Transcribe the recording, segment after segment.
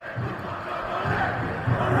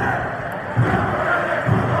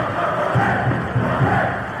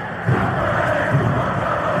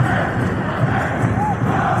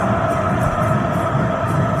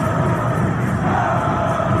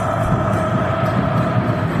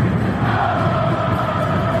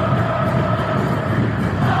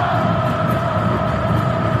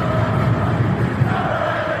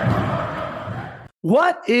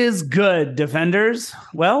What is good, defenders?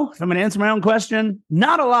 Well, if I'm going to answer my own question,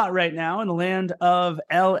 not a lot right now in the land of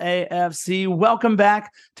LAFC. Welcome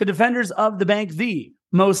back to Defenders of the Bank, the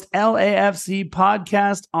most LAFC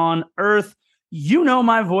podcast on earth. You know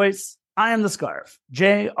my voice. I am the Scarf,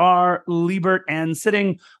 J.R. Liebert, and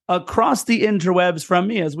sitting across the interwebs from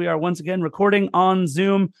me as we are once again recording on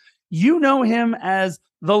Zoom, you know him as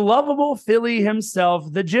the lovable Philly himself,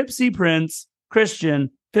 the Gypsy Prince,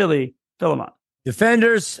 Christian Philly Philemon.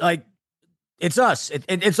 Defenders, it's us.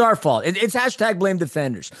 It's our fault. It's hashtag blame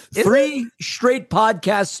defenders. 3 straight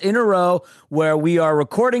podcasts in a row where we are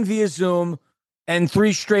recording via Zoom and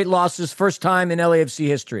 3 straight losses, first time in LAFC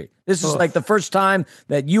history. This is like the first time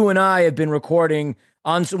that you and I have been recording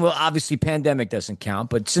on Zoom. Well, obviously pandemic doesn't count,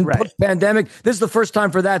 but since post-pandemic, this is the first time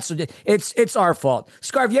for that. So it's our fault.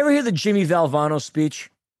 Scarf, you ever hear the Jimmy Valvano speech?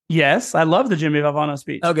 Yes, I love the Jimmy Valvano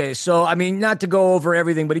speech. Okay, so, I mean, not to go over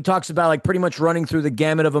everything, but he talks about, pretty much running through the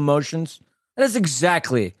gamut of emotions. That's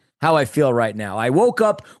exactly how I feel right now. I woke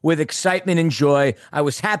up with excitement and joy. I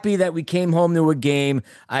was happy that we came home to a game.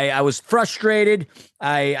 I was frustrated.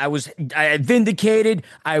 I was vindicated.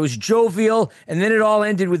 I was jovial. And then it all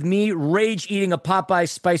ended with me rage eating a Popeyes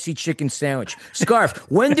spicy chicken sandwich. Scarf,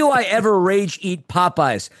 when do I ever rage eat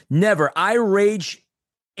Popeyes? Never. I rage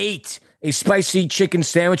ate a spicy chicken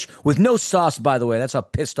sandwich with no sauce, by the way. That's how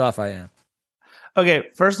pissed off I am. Okay,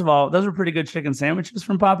 first of all, those are pretty good chicken sandwiches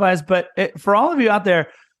from Popeyes. But for all of you out there,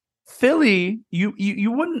 Philly,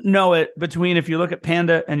 you wouldn't know it between if you look at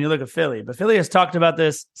Panda and you look at Philly. But Philly has talked about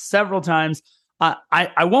this several times.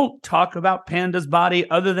 I won't talk about Panda's body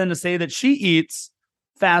other than to say that she eats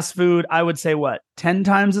fast food, I would say, 10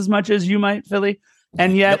 times as much as you might, Philly.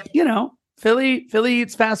 And yet, Philly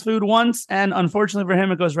eats fast food once, and unfortunately for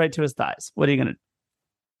him, it goes right to his thighs. What are you going to do?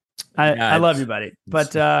 I love you, buddy.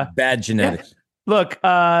 But bad genetics. Yeah. Look,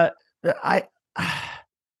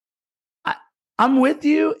 I'm with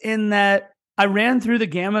you in that I ran through the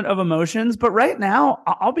gamut of emotions, but right now,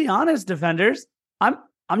 I'll be honest, defenders, I'm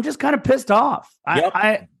just kind of pissed off.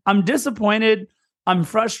 Yep. I'm disappointed. I'm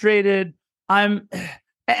frustrated. And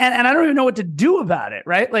I don't even know what to do about it,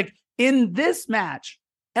 right? Like in this match,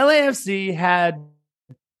 LAFC had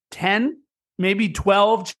 10, maybe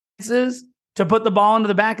 12 chances to put the ball into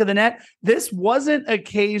the back of the net. This wasn't a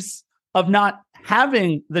case of not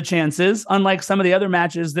having the chances, unlike some of the other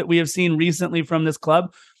matches that we have seen recently from this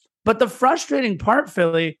club. But the frustrating part,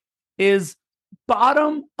 Philly, is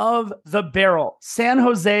bottom of the barrel. San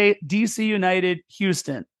Jose, DC United,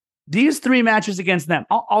 Houston. These 3 matches against them.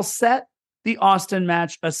 I'll set the Austin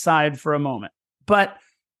match aside for a moment. But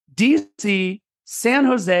DC, San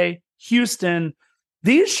Jose, Houston,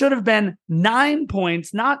 these should have been 9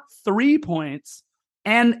 points, not 3 points.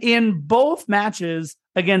 And in both matches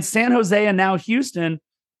against San Jose and now Houston,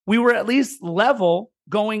 we were at least level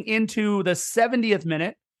going into the 70th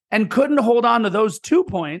minute and couldn't hold on to those 2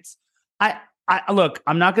 points. I look,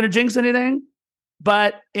 I'm not going to jinx anything,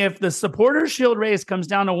 but if the Supporters Shield race comes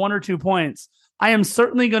down to 1 or 2 points, I am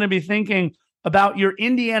certainly going to be thinking about your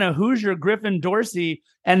Indiana Hoosier Griffin Dorsey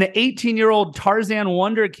and the 18-year-old Tarzan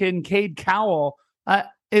Wonder Kid Cade Cowell.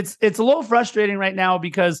 It's a little frustrating right now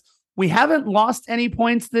because we haven't lost any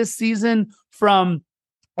points this season from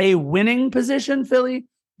a winning position, Philly,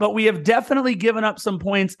 but we have definitely given up some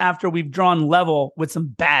points after we've drawn level with some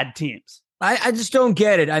bad teams. I just don't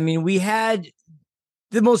get it. I mean, we had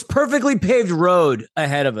the most perfectly paved road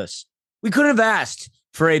ahead of us. We couldn't have asked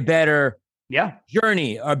for a better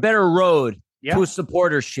journey or a better road to a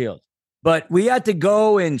Supporters Shield. But we had to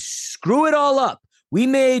go and screw it all up. We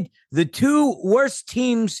made the 2 worst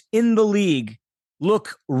teams in the league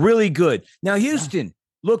look really good. Now, Houston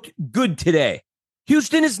looked good today.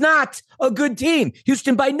 Houston is not a good team.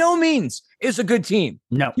 Houston by no means is a good team.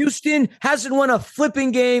 No. Houston hasn't won a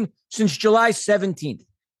flipping game since July 17th.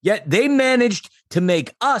 Yet they managed to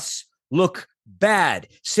make us look bad.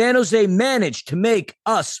 San Jose managed to make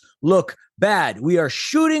us look bad. We are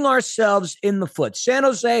shooting ourselves in the foot. San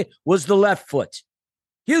Jose was the left foot.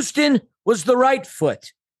 Houston was the right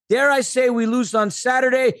foot. Dare I say we lose on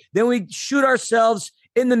Saturday, then we shoot ourselves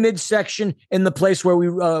in the midsection in the place where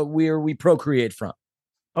we procreate from.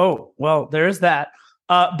 Oh, well, there's that.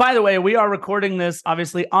 By the way, we are recording this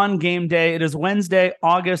obviously on game day. It is Wednesday,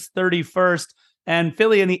 August 31st. And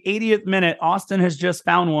Philly, in the 80th minute, Austin has just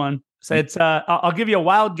found one. So it's I'll give you a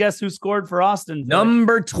wild guess who scored for Austin.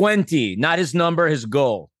 Number 20, not his number, his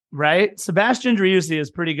goal. Right? Sebastian Driussi is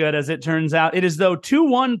pretty good, as it turns out. It is, though,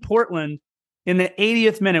 2-1 Portland in the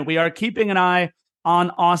 80th minute. We are keeping an eye on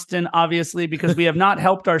Austin, obviously, because we have not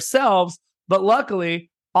helped ourselves. But luckily,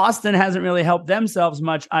 Austin hasn't really helped themselves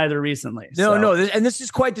much either recently. No. And this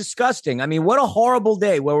is quite disgusting. I mean, what a horrible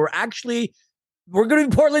day where we're going to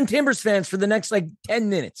be Portland Timbers fans for the next 10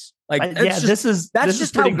 minutes. That's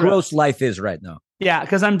just how gross life is right now. Yeah,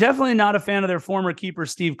 because I'm definitely not a fan of their former keeper,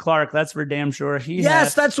 Steve Clark. That's for damn sure.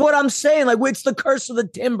 That's what I'm saying. It's the curse of the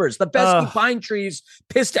Timbers. The pesky pine trees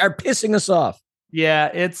are pissing us off. Yeah,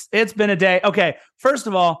 it's been a day. Okay, first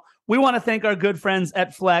of all, we want to thank our good friends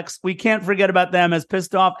at Flex. We can't forget about them, as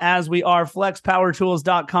pissed off as we are.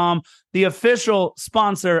 FlexPowerTools.com, the official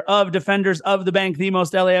sponsor of Defenders of the Bank, the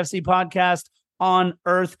most LAFC podcast on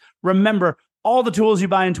earth. Remember, all the tools you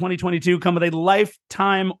buy in 2022 come with a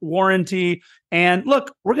lifetime warranty. And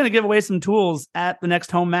look, we're going to give away some tools at the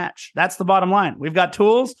next home match. That's the bottom line. We've got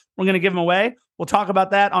tools. We're going to give them away. We'll talk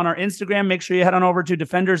about that on our Instagram. Make sure you head on over to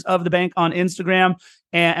Defenders of the Bank on Instagram,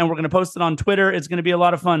 and we're going to post it on Twitter. It's going to be a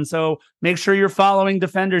lot of fun. So make sure you're following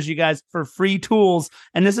Defenders, you guys, for free tools.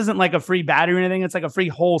 And this isn't like a free battery or anything. It's like a free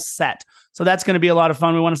whole set. So that's going to be a lot of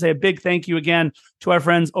fun. We want to say a big thank you again to our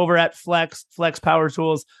friends over at Flex,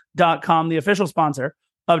 FlexPowerTools.com, the official sponsor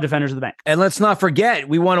of Defenders of the Bank. And let's not forget,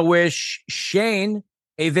 we want to wish Shane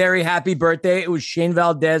a very happy birthday. It was Shane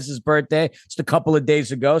Valdez's birthday just a couple of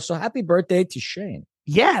days ago. So happy birthday to Shane.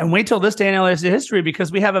 Yeah, and wait till this day in LAFC history,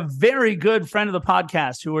 because we have a very good friend of the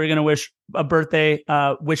podcast who we're going to wish a birthday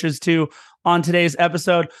wishes to on today's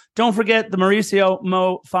episode. Don't forget, the Mauricio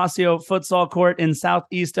Mo Facio Futsal Court in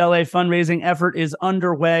Southeast LA fundraising effort is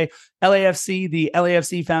underway. LAFC, the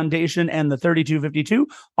LAFC Foundation, and the 3252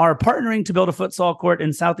 are partnering to build a futsal court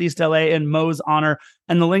in Southeast LA in Mo's honor.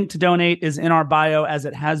 And the link to donate is in our bio, as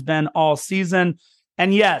it has been all season.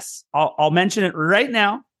 And yes, I'll mention it right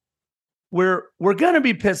now. We're going to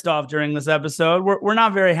be pissed off during this episode. We're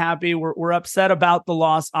not very happy. We're upset about the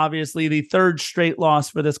loss, obviously, the third straight loss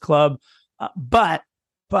for this club. But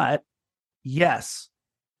yes,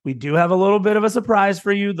 we do have a little bit of a surprise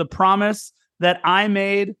for you. The promise that I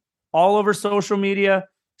made all over social media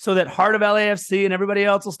so that Heart of LAFC and everybody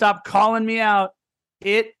else will stop calling me out.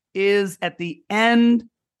 It is at the end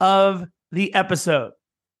of the episode.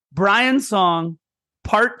 Brian's song,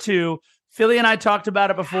 part 2. Philly and I talked about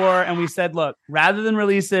it before, and we said, look, rather than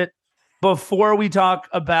release it before we talk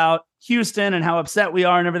about Houston and how upset we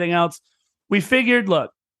are and everything else, we figured,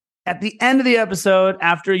 look, at the end of the episode,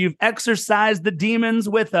 after you've exorcised the demons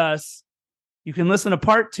with us, you can listen to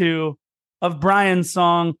part 2 of Brian's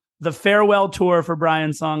song, the farewell tour for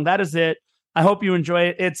Brian's song. That is it. I hope you enjoy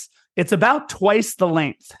it. It's about twice the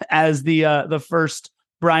length as the first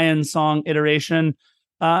Brian song iteration.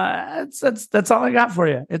 That's all I got for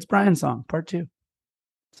you. It's Brian's song, part 2.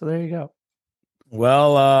 So there you go.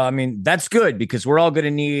 Well, I mean, that's good, because we're all going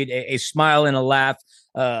to need a smile and a laugh,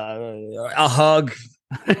 a hug.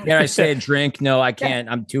 Can I say a drink? No, I can't.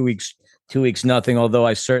 I'm 2 weeks, nothing. Although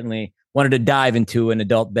I certainly wanted to dive into an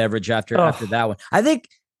adult beverage after that one.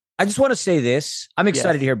 I just want to say this. I'm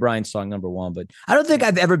excited to hear Brian's song, number 1, but I don't think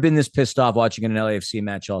I've ever been this pissed off watching an LAFC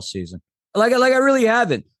match all season. Like I really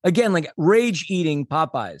haven't. Again, rage eating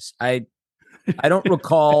Popeyes. I don't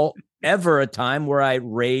recall ever a time where I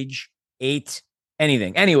rage ate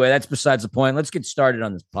anything. Anyway, that's besides the point. Let's get started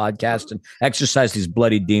on this podcast and exercise these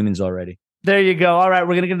bloody demons already. There you go. All right,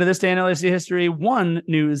 we're going to get into this day in LAFC history. One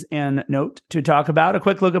news and note to talk about. A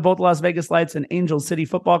quick look at both Las Vegas Lights and Angel City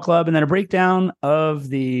Football Club, and then a breakdown of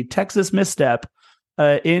the Texas misstep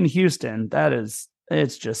in Houston.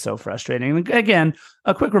 It's just so frustrating. Again,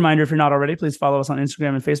 a quick reminder, if you're not already, please follow us on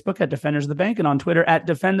Instagram and Facebook at Defenders of the Bank, and on Twitter at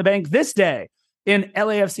Defend the Bank. This day in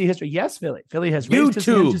LAFC history. Yes, Philly. Philly has raised his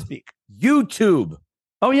hand to speak. YouTube.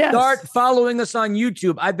 Oh, yes. Start following us on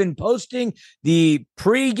YouTube. I've been posting the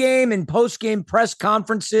pregame and postgame press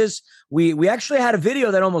conferences. We actually had a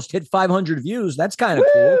video that almost hit 500 views. That's kind of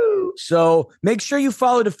cool. So make sure you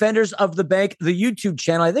follow Defenders of the Bank, the YouTube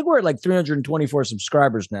channel. I think we're at 324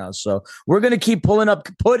 subscribers now. So we're going to keep putting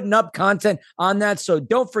up content on that. So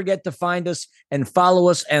don't forget to find us and follow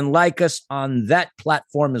us and like us on that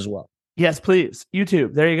platform as well. Yes, please.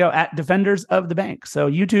 YouTube. There you go. At Defenders of the Bank.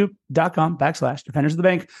 So youtube.com/Defenders of the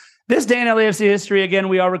Bank. This day in LAFC history, again,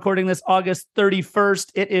 we are recording this August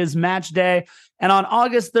 31st. It is match day. And on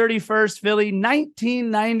August 31st, Philly,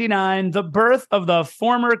 1999, the birth of the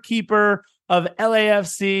former keeper of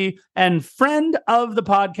LAFC and friend of the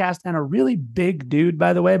podcast, and a really big dude,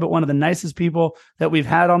 by the way, but one of the nicest people that we've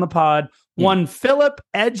had on the pod, one Philip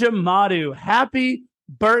Ejimadu. Happy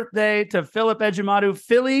birthday to Philip Ejimadu.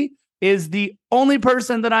 Philly is the only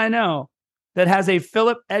person that I know that has a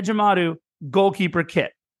Philip Ejimadu goalkeeper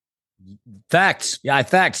kit. Facts. Yeah,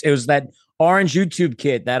 facts. It was that orange YouTube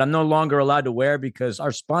kit that I'm no longer allowed to wear because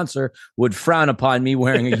our sponsor would frown upon me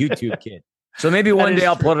wearing a YouTube kit. So maybe one day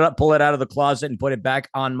I'll pull it out of the closet and put it back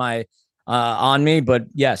on my on me. But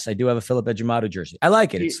yes, I do have a Philip Ejimado jersey. I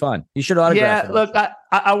like it. It's fun. You should autograph it. Yeah, look,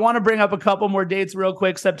 I want to bring up a couple more dates real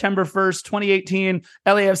quick. September 1st, 2018,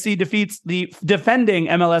 LAFC defeats the defending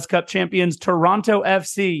MLS Cup champions Toronto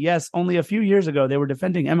FC. Yes, only a few years ago, they were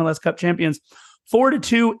defending MLS Cup champions.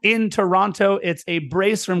 4-2 in Toronto. It's a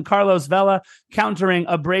brace from Carlos Vela, countering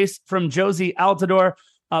a brace from Jozy Altidore.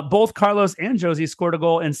 Both Carlos and Jozy scored a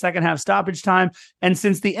goal in second half stoppage time. And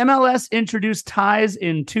since the MLS introduced ties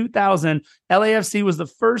in 2000, LAFC was the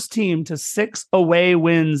first team to 6 away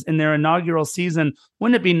wins in their inaugural season.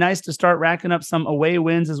 Wouldn't it be nice to start racking up some away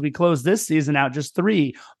wins as we close this season out? Just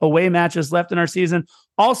 3 away matches left in our season.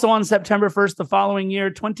 Also on September 1st, the following year,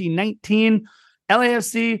 2019,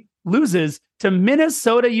 LAFC loses to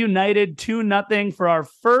Minnesota United 2-0 for our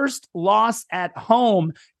first loss at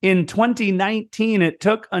home in 2019. It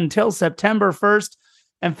took until September 1st.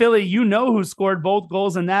 And Philly, you know who scored both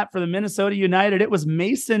goals in that for the Minnesota United. It was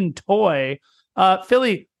Mason Toye.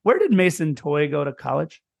 Philly, where did Mason Toye go to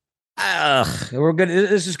college? We're good.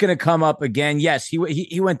 This is going to come up again. Yes,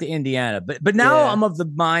 he went to Indiana, but now I'm of the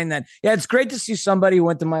mind that it's great to see somebody who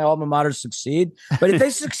went to my alma mater succeed. But if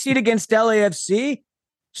they succeed against LAFC,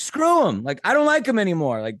 screw him. Like, I don't like him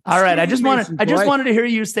anymore. Like, all right. I just wanted to hear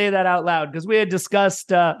you say that out loud, because we had discussed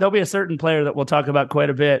there'll be a certain player that we'll talk about quite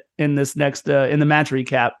a bit in this next in the match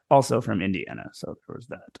recap, also from Indiana. So there was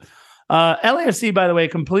that. LAFC, by the way,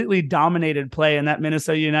 completely dominated play in that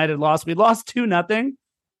Minnesota United loss. We lost 2-0,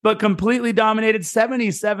 but completely dominated.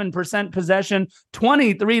 77% possession,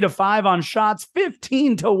 23-5 on shots,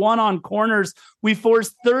 15-1 on corners. We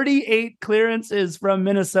forced 38 clearances from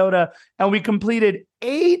Minnesota, and we completed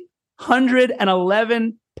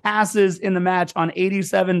 811 passes in the match on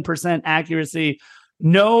 87% accuracy.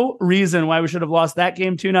 No reason why we should have lost that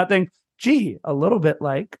game 2-0. Gee, a little bit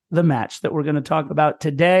like the match that we're going to talk about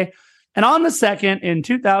today. And on the 2nd, in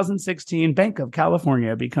 2016, Bank of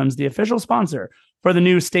California becomes the official sponsor for the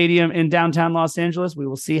new stadium in downtown Los Angeles. We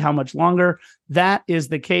will see how much longer that is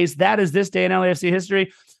the case. That is this day in LAFC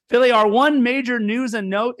history. Philly, our one major news and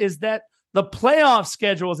note is that the playoff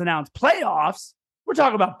schedule is announced. Playoffs? We're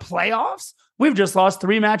talking about playoffs? We've just lost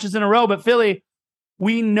 3 matches in a row. But Philly,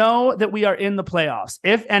 we know that we are in the playoffs.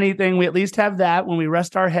 If anything, we at least have that when we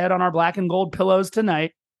rest our head on our black and gold pillows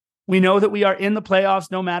tonight. We know that we are in the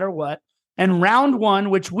playoffs no matter what. And round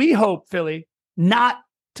 1, which we hope, Philly, not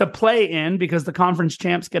to play in, because the conference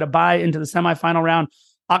champs get a bye into the semifinal round,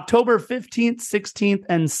 October 15th, 16th,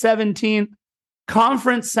 and 17th.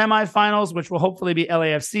 Conference semifinals, which will hopefully be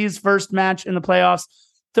LAFC's first match in the playoffs,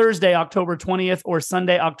 Thursday, October 20th, or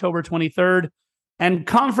Sunday, October 23rd. And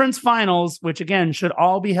conference finals, which again should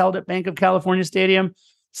all be held at Bank of California Stadium,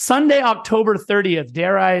 Sunday, October 30th.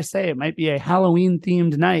 Dare I say, it might be a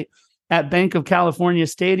Halloween-themed night at Bank of California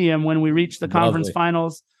Stadium when we reach the conference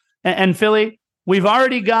finals. And Philly, we've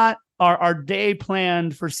already got our day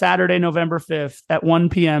planned for Saturday, November 5th at 1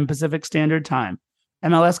 p.m. Pacific Standard Time.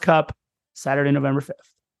 MLS Cup, Saturday, November 5th.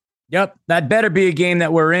 Yep, that better be a game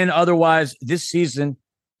that we're in. Otherwise, this season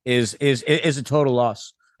is a total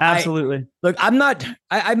loss. Absolutely.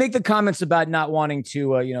 I make the comments about not wanting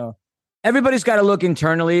to, everybody's got to look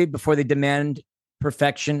internally before they demand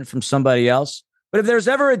perfection from somebody else. But if there's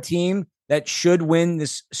ever a team that should win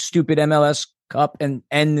this stupid MLS Cup and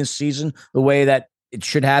end this season the way that it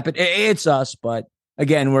should happen, it's us. But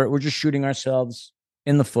again, we're just shooting ourselves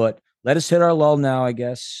in the foot. Let us hit our lull now, I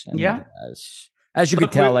guess. And as you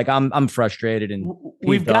could tell, like I'm frustrated and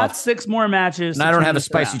we've got off. 6 more matches. And I don't have a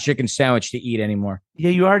spicy chicken sandwich to eat anymore. Yeah,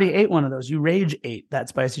 you already ate one of those. You rage ate that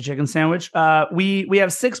spicy chicken sandwich. We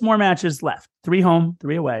have 6 more matches left. 3 home,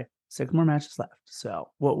 3 away. 6 more matches left. So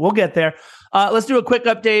we'll get there. Let's do a quick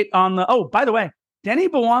update on by the way, Denny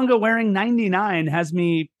Bouanga wearing 99 has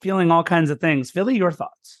me feeling all kinds of things. Philly, your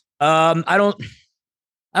thoughts? I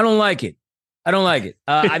don't like it.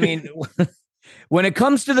 I mean, when it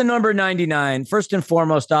comes to the number 99, first and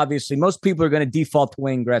foremost, obviously, most people are going to default to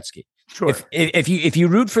Wayne Gretzky. Sure. If you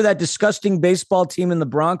root for that disgusting baseball team in the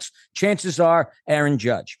Bronx, chances are Aaron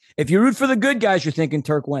Judge. If you root for the good guys, you're thinking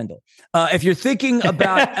Turk Wendell. If you're thinking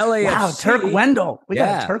about LAFC, wow, Turk Wendell. We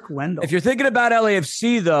got Turk Wendell. If you're thinking about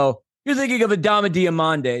LAFC, though, you're thinking of Adama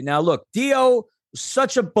Diomande. Now, look, Dio was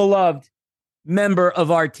such a beloved member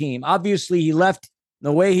of our team. Obviously, he left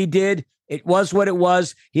the way he did. It was what it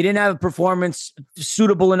was. He didn't have a performance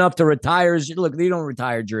suitable enough to retire. Look, they don't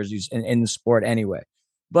retire jerseys in the sport anyway.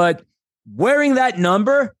 But wearing that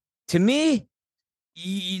number, to me,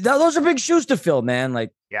 those are big shoes to fill, man.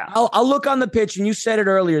 Like, yeah, I'll look on the pitch, and you said it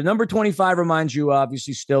earlier. Number 25 reminds you,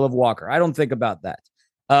 obviously, still of Walker. I don't think about that.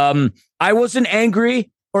 I wasn't angry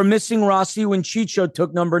or missing Rossi when Chicho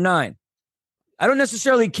took number 9. I don't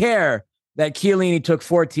necessarily care that Chiellini took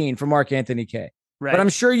 14 for Mark Anthony Kaye. Right. But I'm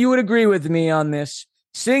sure you would agree with me on this.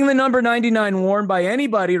 Seeing the number 99 worn by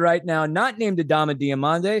anybody right now, not named Adama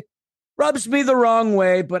Diomande, rubs me the wrong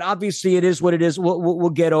way, but obviously it is what it is. We'll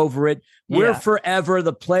get over it. We're forever.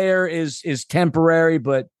 The player is temporary,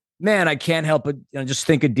 but man, I can't help but just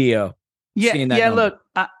think of Dio. Yeah. Look,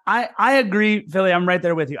 I agree, Philly. I'm right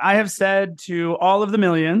there with you. I have said to all of the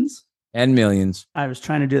millions and millions. I was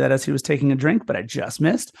trying to do that as he was taking a drink, but I just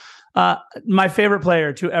missed. My favorite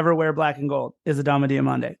player to ever wear black and gold is Adama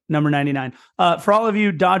Diomande, number 99. For all of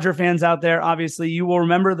you Dodger fans out there, obviously you will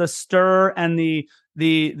remember the stir and the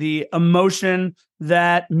emotion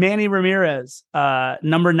that Manny Ramirez,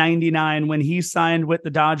 number 99, when he signed with the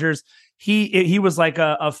Dodgers, he was like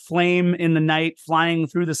a flame in the night flying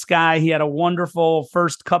through the sky. He had a wonderful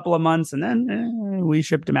first couple of months, and then we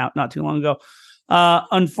shipped him out not too long ago.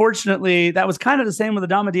 Unfortunately, that was kind of the same with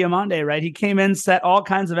Adama Diomande, right? He came in, set all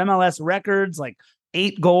kinds of MLS records, like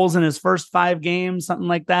 8 goals in his first 5 games, something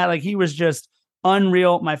like that. Like, he was just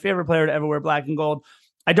unreal. My favorite player to ever wear black and gold.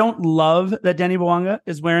 I don't love that Denny Bouanga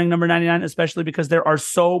is wearing number 99, especially because there are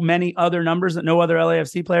so many other numbers that no other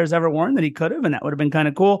LAFC players ever worn that he could have, and that would have been kind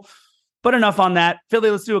of cool. But enough on that.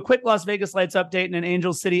 Philly, let's do a quick Las Vegas Lights update and an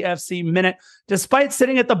Angel City FC minute. Despite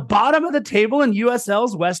sitting at the bottom of the table in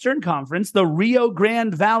USL's Western Conference, the Rio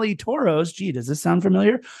Grande Valley Toros, gee, does this sound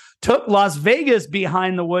familiar? Took Las Vegas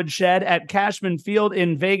behind the woodshed at Cashman Field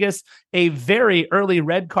in Vegas. A very early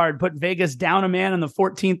red card put Vegas down a man in the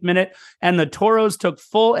 14th minute, and the Toros took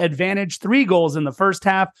full advantage. 3 goals in the first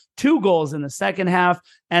half, 2 goals in the second half,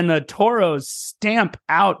 and the Toros stamp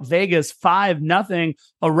out Vegas 5-0.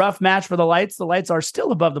 A rough match for the Lights. The Lights are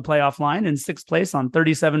still above the playoff line in 6th place on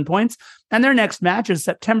 37 points, and their next match is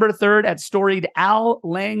September 3rd at storied Al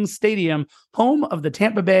Lang Stadium, home of the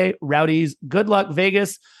Tampa Bay Rowdies. Good luck,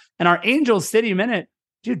 Vegas. And our Angel City minute,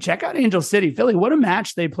 dude, check out Angel City. Philly, what a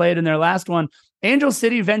match they played in their last one. Angel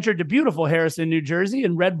City ventured to beautiful Harrison, New Jersey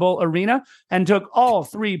in Red Bull Arena and took all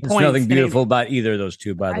 3 points. There's nothing beautiful about either of those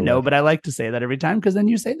two, by the way. I know, but I like to say that every time because then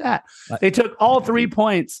you say that. They took all 3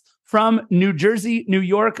 points from New Jersey, New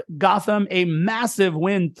York, Gotham, a massive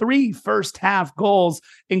win, 3 first-half goals,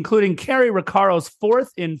 including Kerry Reccaro's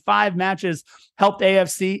 4th in 5 matches, helped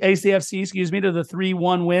ACFC, to the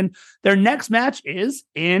 3-1 win. Their next match is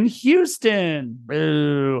in Houston,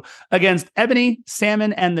 against Ebony,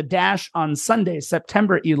 Salmon, and the Dash on Sunday,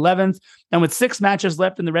 September 11th. And with 6 matches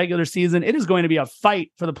left in the regular season, it is going to be a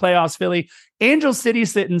fight for the playoffs, Philly. Angel City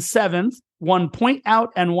sit in 7th, 1 point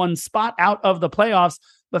out and 1 spot out of the playoffs.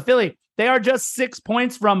 But Philly, they are just 6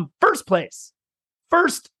 points from first place.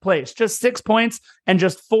 First place, just 6 points, and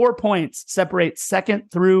just 4 points separate 2nd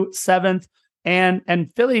through 7th.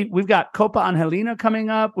 And Philly, we've got Copa Angelina coming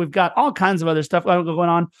up. We've got all kinds of other stuff going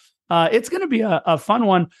on. It's going to be a fun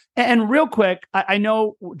one. And real quick, I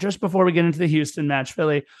know just before we get into the Houston match,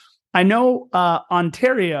 Philly, I know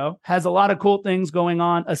Ontario has a lot of cool things going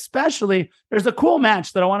on, especially there's a cool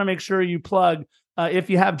match that I want to make sure you plug if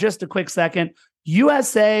you have just a quick second.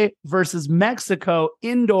 USA versus Mexico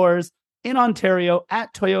indoors in Ontario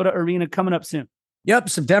at Toyota Arena coming up soon. Yep,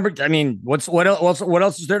 September. I mean, what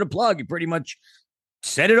else is there to plug? You pretty much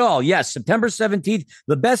said it all. Yes, September 17th,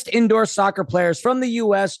 the best indoor soccer players from the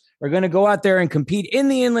U.S. are going to go out there and compete in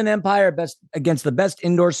the Inland Empire against the best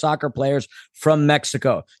indoor soccer players from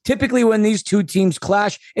Mexico. Typically, when these two teams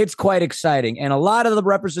clash, it's quite exciting. And a lot of the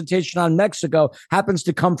representation on Mexico happens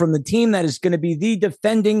to come from the team that is going to be the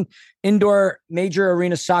defending indoor major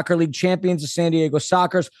arena soccer league champions, the San Diego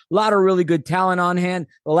Sockers. A lot of really good talent on hand.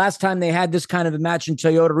 The last time they had this kind of a match in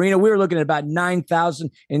Toyota Arena, we were looking at about 9,000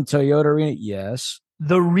 in Toyota Arena. Yes.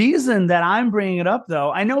 The reason that I'm bringing it up,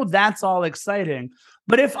 though, I know that's all exciting,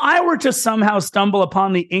 but if I were to somehow stumble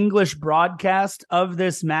upon the English broadcast of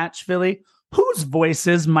this match, Philly, whose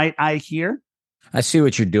voices might I hear? I see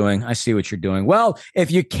what you're doing. Well, if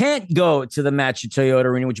you can't go to the match at Toyota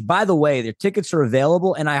Arena, which, by the way, their tickets are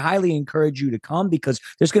available, and I highly encourage you to come because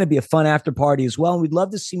there's going to be a fun after party as well. And we'd love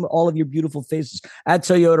to see all of your beautiful faces at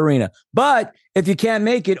Toyota Arena. But if you can't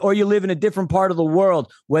make it, or you live in a different part of the world,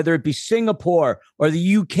 whether it be Singapore or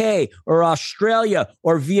the UK or Australia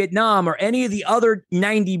or Vietnam or any of the other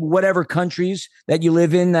 90 whatever countries that you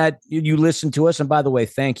live in that you listen to us. And by the way,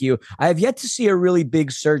 thank you. I have yet to see a really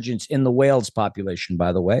big surge in the Wales population,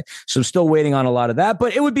 by the way. So I'm still waiting on a lot of that,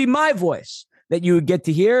 but it would be my voice that you would get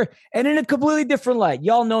to hear, and in a completely different light.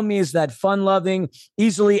 Y'all know me as that fun-loving,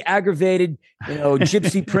 easily aggravated,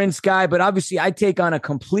 gypsy prince guy, but obviously I take on a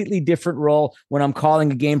completely different role when I'm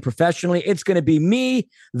calling a game professionally. It's going to be me,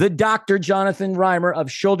 the Dr. Jonathan Reimer of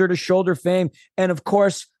Shoulder to Shoulder fame, and of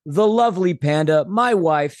course, the lovely Panda, my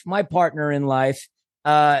wife, my partner in life,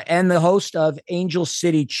 and the host of Angel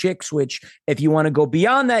City Chicks, which if you want to go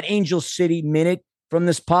beyond that Angel City minute from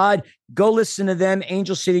this pod, go listen to them,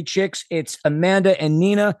 Angel City Chicks. It's Amanda and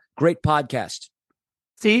Nina. Great podcast.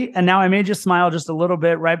 See, and now I made you smile just a little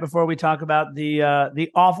bit right before we talk about the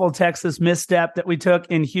awful Texas misstep that we took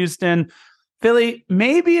in Houston. Philly,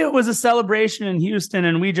 maybe it was a celebration in Houston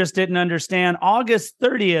and we just didn't understand. August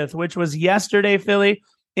 30th, which was yesterday, Philly,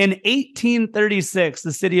 in 1836,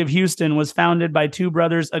 the city of Houston was founded by two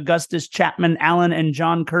brothers, Augustus Chapman Allen and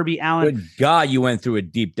John Kirby Allen. Good God, you went through a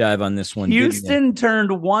deep dive on this one. Houston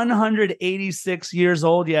turned 186 years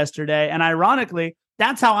old yesterday. And ironically,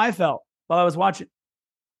 that's how I felt while I was watching.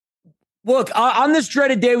 Look, on this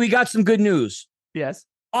dreaded day, we got some good news. Yes.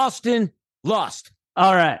 Austin lost.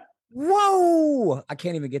 All right. Whoa. I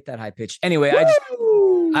can't even get that high pitched. Anyway,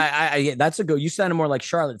 I that's a go. You sounded more like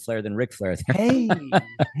Charlotte Flair than Ric Flair. Hey.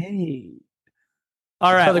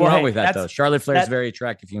 All right. Nothing wrong with that, though. Charlotte Flair is a very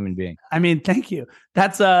attractive human being. I mean, thank you.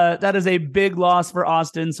 That is a big loss for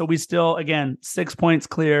Austin. So we still, again, 6 points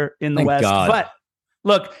clear in the West. God. But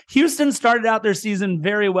look, Houston started out their season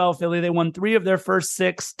very well, Philly. They won 3 of their first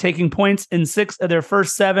 6, taking points in 6 of their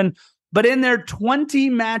first 7. But in their 20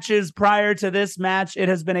 matches prior to this match, it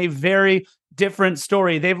has been a very different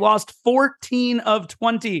story. They've lost 14 of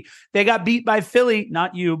 20. They got beat by Philly,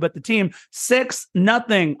 not you, but the team,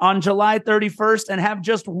 6-0 on July 31st and have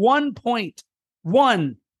just 1 point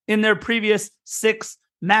won in their previous 6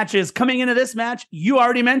 matches. Coming into this match, you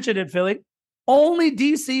already mentioned it, Philly. Only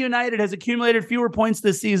DC United has accumulated fewer points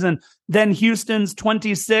this season than Houston's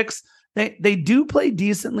 26. They do play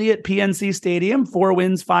decently at PNC Stadium, 4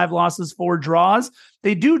 wins, 5 losses, 4 draws.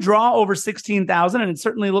 They do draw over 16,000, and it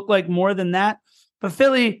certainly looked like more than that. But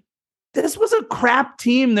Philly, this was a crap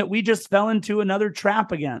team that we just fell into another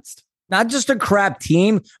trap against. Not just a crap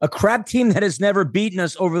team that has never beaten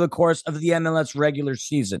us over the course of the MLS regular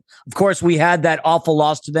season. Of course, we had that awful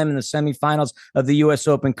loss to them in the semifinals of the U.S.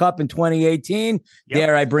 Open Cup in 2018. Yep.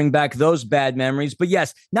 Dare I bring back those bad memories. But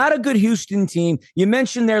yes, not a good Houston team. You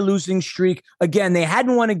mentioned their losing streak. Again, they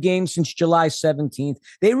hadn't won a game since July 17th.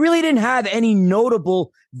 They really didn't have any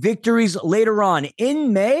notable victories later on.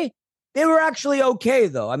 In May, they were actually okay,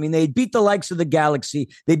 though. I mean, they beat the likes of the Galaxy.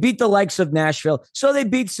 They beat the likes of Nashville. So they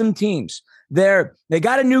beat some teams. They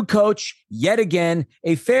got a new coach yet again,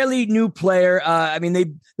 a fairly new player.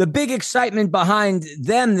 The big excitement behind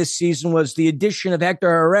them this season was the addition of Hector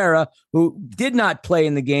Herrera, who did not play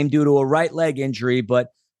in the game due to a right leg injury, but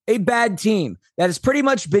a bad team that has pretty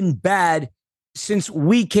much been bad since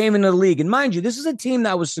we came into the league. And mind you, this is a team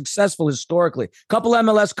that was successful historically. Couple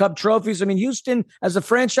MLS Cup trophies. I mean, Houston as a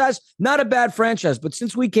franchise, not a bad franchise, but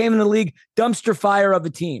since we came in the league, dumpster fire of a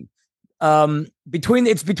team.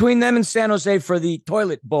 It's between them and San Jose for the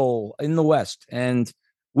toilet bowl in the West. And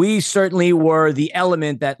we certainly were the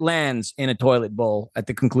element that lands in a toilet bowl at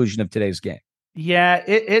the conclusion of today's game. Yeah,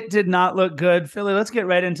 it did not look good. Philly, let's get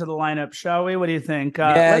right into the lineup, shall we? What do you think?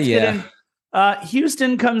 Let's get in.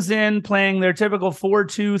 Houston comes in playing their typical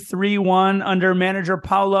 4-2-3-1 under manager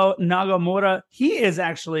Paulo Nagamura. He is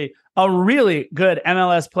actually a really good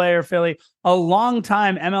MLS player, Philly. A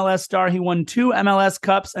long-time MLS star. He won 2 MLS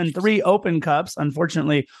Cups and 3 Open Cups.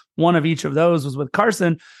 Unfortunately, one of each of those was with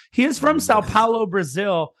Carson. He is from Sao Paulo,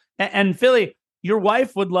 Brazil. And Philly, your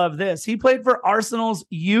wife would love this. He played for Arsenal's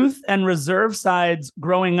youth and reserve sides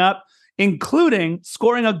growing up, including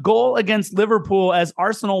scoring a goal against Liverpool as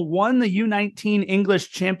Arsenal won the U19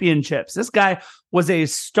 English Championships. This guy was a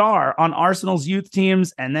star on Arsenal's youth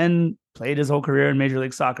teams and then played his whole career in Major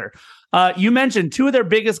League Soccer. You mentioned 2 of their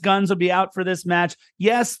biggest guns will be out for this match.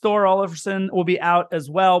 Yes, Thor Olafsson will be out as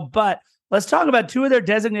well, but let's talk about 2 of their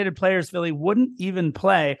designated players, Philly, wouldn't even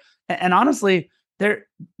play. And honestly,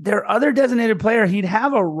 their other designated player, he'd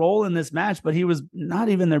have a role in this match, but he was not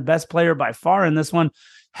even their best player by far in this one.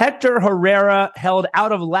 Hector Herrera held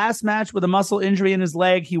out of last match with a muscle injury in his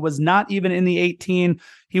leg. He was not even in the 18.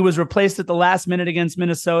 He was replaced at the last minute against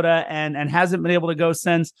Minnesota and hasn't been able to go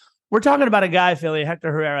since. We're talking about a guy, Philly,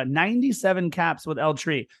 Hector Herrera, 97 caps with El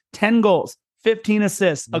Tri, 10 goals, 15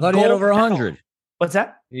 assists. I thought he had over 100. What's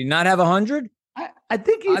that? Did he not have 100? I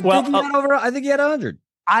think he had 100.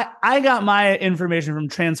 I got my information from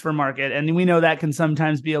Transfer Market, and we know that can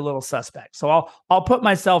sometimes be a little suspect. So I'll put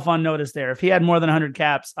myself on notice there. If he had more than 100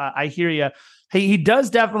 caps, I hear you. He does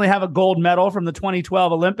definitely have a gold medal from the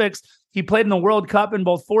 2012 Olympics. He played in the World Cup in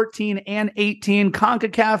both 14 and 18.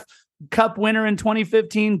 CONCACAF Cup winner in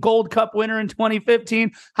 2015, Gold Cup winner in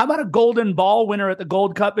 2015. How about a Golden Ball winner at the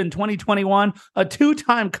Gold Cup in 2021? A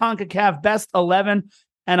two-time CONCACAF Best 11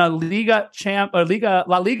 and a La Liga champ, with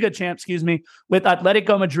Atletico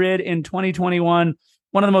Madrid in 2021.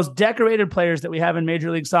 One of the most decorated players that we have in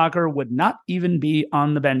Major League Soccer would not even be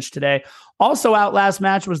on the bench today. Also out last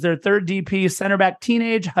match was their third DP, center back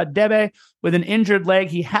Teenage Hadebe with an injured leg.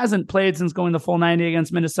 He hasn't played since going the full 90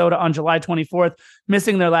 against Minnesota on July 24th,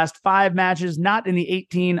 missing their last 5 matches, not in the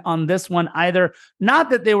 18 on this one either. Not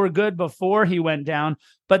that they were good before he went down,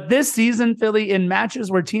 but this season, Philly, in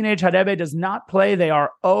matches where Teenage Hadebe does not play, they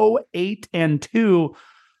are 0-8-2.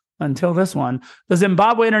 Until this one. The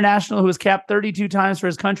Zimbabwe international, who was capped 32 times for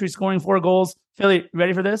his country, scoring 4 goals. Philly,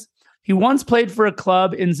 ready for this? He once played for a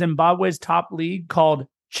club in Zimbabwe's top league called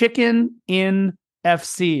Chicken Inn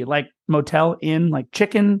FC, like Motel Inn, like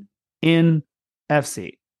Chicken Inn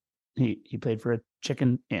FC. He played for a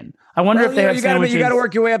Chicken Inn. I wonder if they have sandwiches. You got to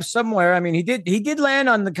work your way up somewhere. I mean, he did land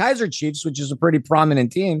on the Kaiser Chiefs, which is a pretty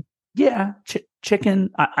prominent team. Yeah,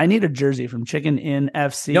 Chicken. I need a jersey from Chicken Inn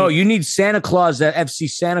FC. No, you need Santa Claus, that FC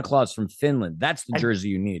Santa Claus from Finland. That's the jersey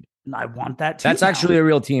you need. I want that team. That's actually a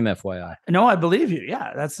real team, FYI. No, I believe you.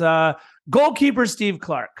 Yeah, that's goalkeeper Steve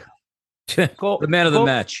Clark. The man of the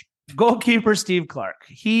match. Goalkeeper Steve Clark.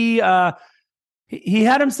 He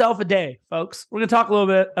had himself a day, folks. We're going to talk a little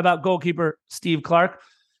bit about goalkeeper Steve Clark.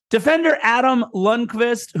 Defender Adam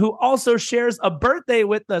Lundqvist, who also shares a birthday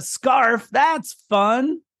with the scarf. That's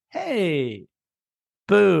fun. Hey,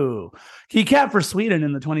 boo. He capped for Sweden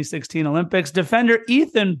in the 2016 Olympics. Defender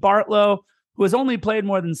Ethan Bartlow, who has only played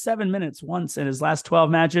more than 7 minutes once in his last 12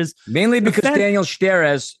 matches. Mainly because Daniel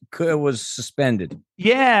Steres was suspended.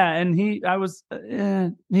 Yeah, and he's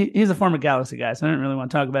a former Galaxy guy, so I didn't really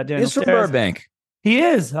want to talk about Daniel Steres. He's from Burbank. He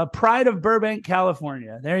is a pride of Burbank,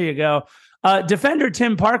 California. There you go. Defender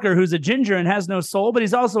Tim Parker, who's a ginger and has no soul, but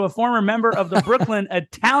he's also a former member of the Brooklyn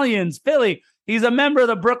Italians. Philly, he's a member of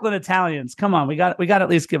the Brooklyn Italians. Come on, we got to at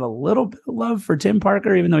least give a little bit of love for Tim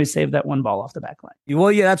Parker, even though he saved that one ball off the back line.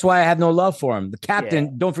 Well, yeah, that's why I have no love for him. The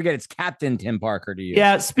captain, Don't forget, it's Captain Tim Parker to you.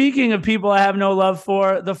 Yeah, speaking of people I have no love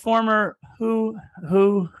for, the former who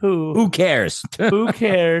cares? Who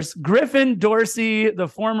cares? Griffin Dorsey, the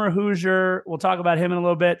former Hoosier. We'll talk about him in a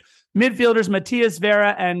little bit. Midfielders Matias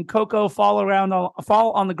Vera and Coco fall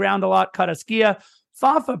on the ground a lot. Carrasquilla,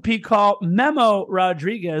 Fafa Pical, Memo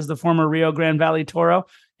Rodriguez, the former Rio Grande Valley Toro,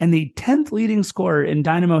 and the 10th leading scorer in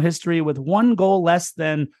Dynamo history with 1 goal less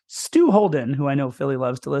than Stu Holden, who I know Philly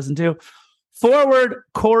loves to listen to. Forward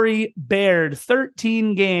Corey Baird,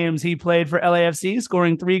 13 games he played for LAFC,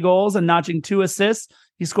 scoring 3 goals and notching 2 assists.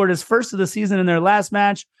 He scored his first of the season in their last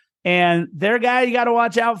match. And their guy you got to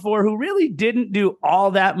watch out for, who really didn't do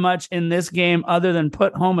all that much in this game other than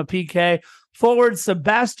put home a PK. Forward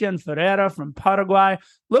Sebastian Ferreira from Paraguay,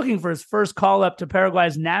 looking for his first call-up to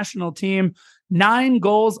Paraguay's national team. 9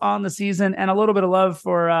 goals on the season, and a little bit of love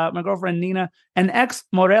for my girlfriend Nina. An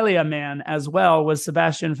ex-Morelia man as well was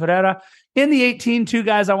Sebastian Ferreira. In the 18, 2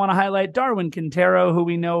 guys I want to highlight. Darwin Quintero, who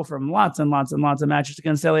we know from lots and lots and lots of matches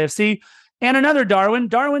against LAFC. And another Darwin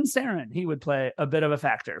Sarin. He would play a bit of a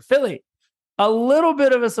factor. Philly, a little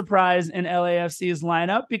bit of a surprise in LAFC's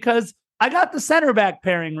lineup because I got the center back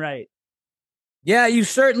pairing right. Yeah, you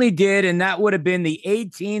certainly did. And that would have been the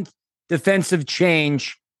 18th defensive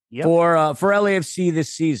change for LAFC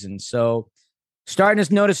this season. So starting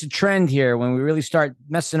to notice a trend here. When we really start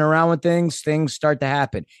messing around with things start to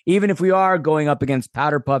happen. Even if we are going up against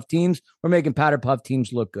powder puff teams, we're making powder puff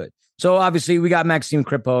teams look good. So obviously we got Maxime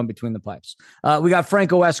Crepeau in between the pipes. We got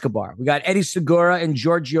Franco Escobar. We got Eddie Segura and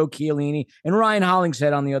Giorgio Chiellini and Ryan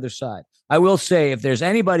Hollingshead on the other side. I will say, if there's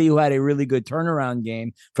anybody who had a really good turnaround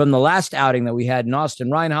game from the last outing that we had in Austin,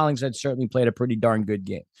 Ryan Hollingshead certainly played a pretty darn good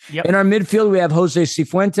game. Yep. In our midfield, we have Jose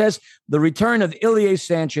Cifuentes, the return of Ilie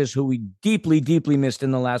Sanchez, who we deeply, deeply missed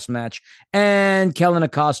in the last match, and Kellen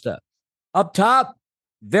Acosta. Up top,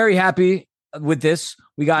 very happy with this.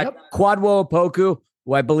 We got Kwadwo Opoku,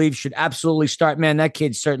 who I believe should absolutely start. Man, that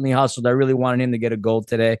kid certainly hustled. I really wanted him to get a goal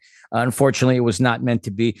today. Unfortunately, it was not meant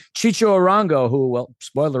to be. Chicho Arango, who, well,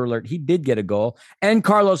 spoiler alert, he did get a goal. And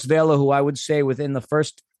Carlos Vela, who I would say within the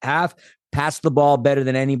first half passed the ball better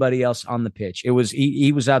than anybody else on the pitch.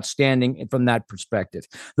 He was outstanding from that perspective.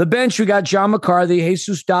 The bench, we got John McCarthy,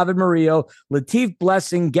 Jesus David Murillo, Latif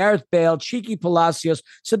Blessing, Gareth Bale, Cheeky Palacios,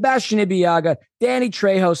 Sebastian Ibiaga, Danny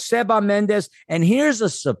Trejo, Seba Mendes, and here's a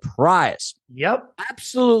surprise. Yep.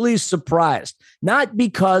 Absolutely surprised. Not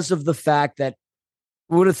because of the fact that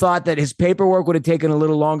we would have thought that his paperwork would have taken a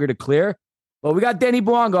little longer to clear, But we got Denny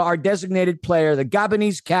Bouanga, our designated player, the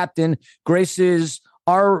Gabonese captain, graces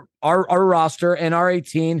our roster and our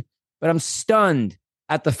 18. But I'm stunned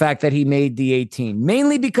at the fact that he made the 18,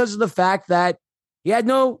 mainly because of the fact that he had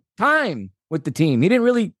no time with the team. He didn't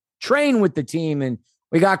really train with the team, and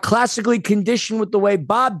we got classically conditioned with the way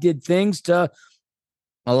Bob did things to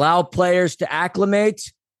allow players to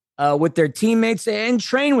acclimate with their teammates and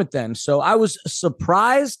train with them. So I was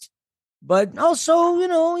surprised, but also,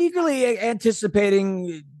 eagerly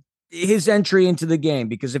anticipating his entry into the game,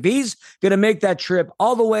 because if he's going to make that trip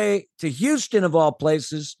all the way to Houston, of all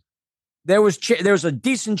places, there was a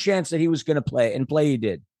decent chance that he was going to play, and play he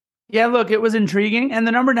did. Yeah, look, it was intriguing. And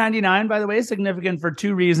the number 99, by the way, is significant for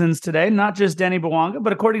two reasons today, not just Denny Bouanga,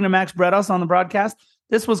 but according to Max Bretos on the broadcast,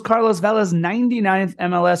 this was Carlos Vela's 99th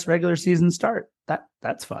MLS regular season start.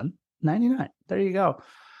 That's fun. 99. There you go.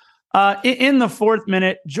 In the fourth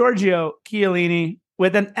minute, Giorgio Chiellini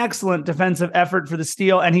with an excellent defensive effort for the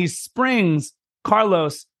steal, and he springs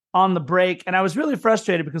Carlos on the break. And I was really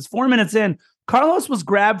frustrated because 4 minutes in, Carlos was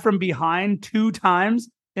grabbed from behind 2 times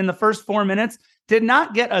in the first 4 minutes, did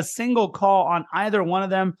not get a single call on either one of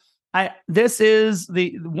them. This is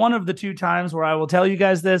the one of the 2 times where I will tell you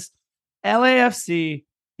guys this. LAFC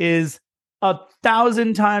is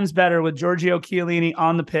 1,000 times better with Giorgio Chiellini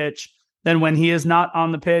on the pitch than when he is not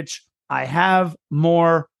on the pitch. I have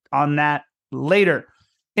more on that later.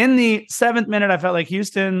 In the 7th minute, I felt like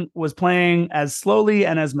Houston was playing as slowly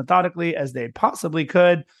and as methodically as they possibly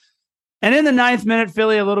could. And in the 9th minute,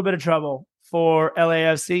 Philly, a little bit of trouble for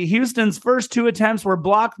LAFC. Houston's first 2 attempts were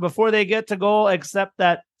blocked before they get to goal, except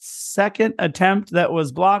that second attempt that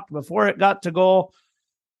was blocked before it got to goal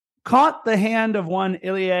caught the hand of one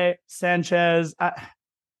Ilie Sanchez.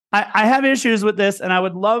 I have issues with this, and I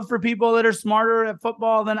would love for people that are smarter at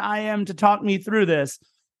football than I am to talk me through this.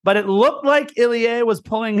 But it looked like Ilie was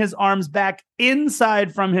pulling his arms back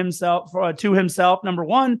inside from himself to himself. Number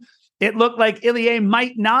one, it looked like Ilie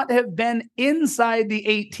might not have been inside the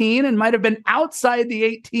 18 and might have been outside the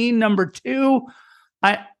 18. Number two,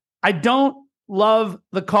 I don't love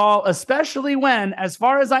the call, especially when, as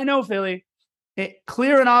far as I know, Philly, it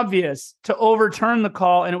clear and obvious to overturn the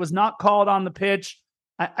call, and it was not called on the pitch.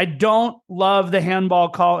 I don't love the handball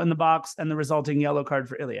call in the box and the resulting yellow card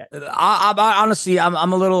for Ilie. Honestly,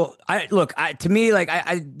 I'm a little. To me,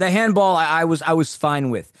 the handball, I was fine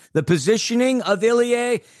with the positioning of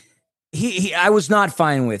Ilie. I was not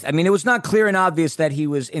fine with. I mean, it was not clear and obvious that he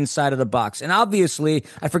was inside of the box, and obviously,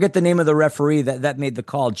 I forget the name of the referee that made the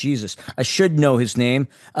call. Jesus, I should know his name.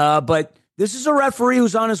 But this is a referee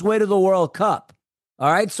who's on his way to the World Cup.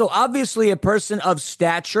 All right. So obviously a person of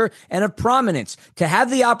stature and of prominence to have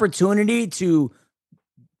the opportunity to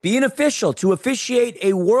be an official, to officiate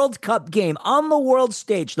a World Cup game on the world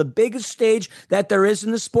stage, the biggest stage that there is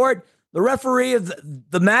in the sport. The referee of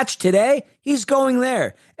the match today, he's going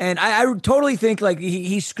there. And I totally think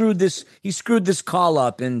he screwed this call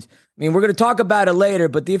up. And I mean, we're going to talk about it later,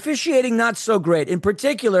 but the officiating, not so great. In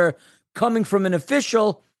particular, coming from an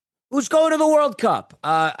official who's going to the World Cup.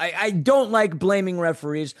 I don't like blaming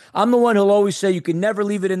referees. I'm the one who'll always say you can never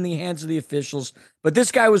leave it in the hands of the officials. But this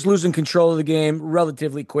guy was losing control of the game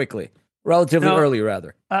relatively early,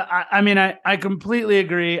 rather. I completely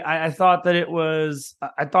agree. I thought that it was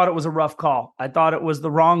a rough call. I thought it was the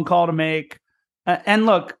wrong call to make. And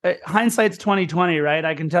look, hindsight's 2020, right?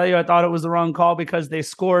 I can tell you I thought it was the wrong call because they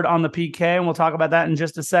scored on the PK, and we'll talk about that in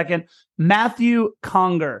just a second. Matthew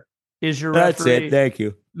Conger is your referee. That's it. Thank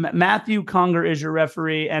you. Matthew Conger is your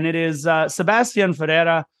referee, and it is Sebastian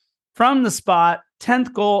Ferreira from the spot,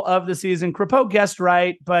 10th goal of the season. Crepeau guessed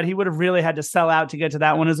right, but he would have really had to sell out to get to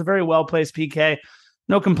that one. It was a very well-placed PK.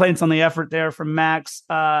 No complaints on the effort there from Max.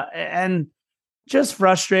 And just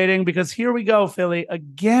frustrating because here we go, Philly,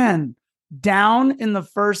 again, down in the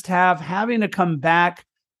first half, having to come back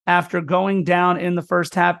after going down in the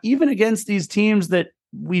first half, even against these teams that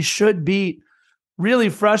we should beat. Really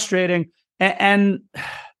frustrating. And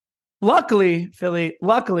luckily,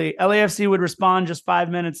 LAFC would respond just 5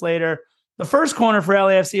 minutes later. The first corner for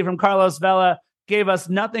LAFC from Carlos Vela gave us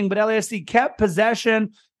nothing, but LAFC kept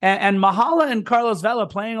possession. And Mahala and Carlos Vela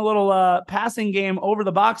playing a little passing game over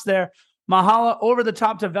the box there. Mahala over the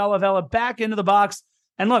top to Vela, Vela back into the box.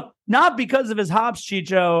 And look, not because of his hops,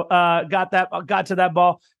 Chicho got to that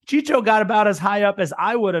ball. Chicho got about as high up as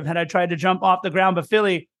I would have had I tried to jump off the ground. But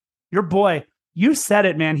Philly, your boy, you said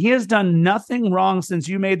it, man. He has done nothing wrong since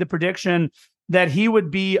you made the prediction that he would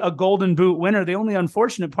be a Golden Boot winner. The only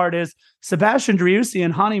unfortunate part is Sebastian Driussi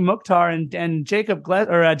and Hani Mukhtar and Daniel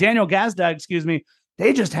Gazdag,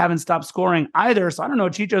 they just haven't stopped scoring either. So I don't know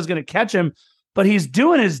if Chicho's going to catch him, but he's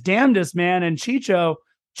doing his damnedest, man. And Chicho,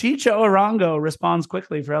 Chicho Arango responds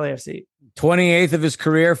quickly for LAFC. 28th of his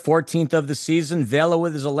career, 14th of the season. Vela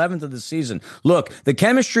with his 11th of the season. Look, the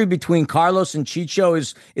chemistry between Carlos and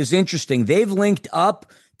Chicho is interesting. They've linked up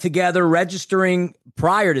together, registering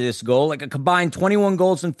prior to this goal, like a combined 21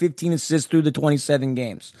 goals and 15 assists through the 27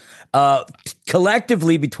 games.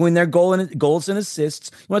 Collectively, between their goals and assists,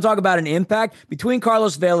 you want to talk about an impact? Between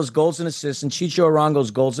Carlos Vela's goals and assists and Chicho Arango's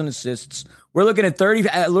goals and assists, we're looking at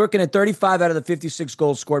 35 out of the 56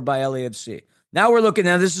 goals scored by LAFC. Now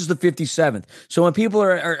this is the 57th. So when people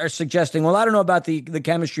are suggesting, well, I don't know about the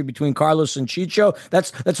chemistry between Carlos and Chicho,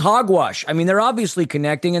 that's hogwash. I mean, they're obviously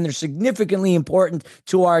connecting and they're significantly important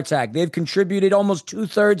to our attack. They've contributed almost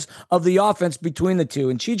 2/3 of the offense between the two.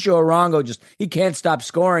 And Chicho Arango he can't stop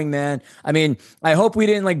scoring, man. I mean, I hope we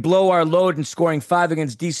didn't blow our load in scoring 5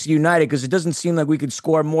 against DC United, because it doesn't seem like we could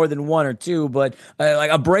score more than 1 or 2, but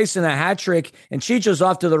like a brace and a hat trick, and Chicho's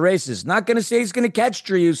off to the races. Not going to say he's going to catch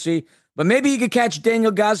Driussi, but maybe he could catch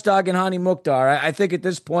Daniel Gazdag and Hani Mukhtar. I think at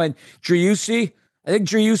this point, Driussi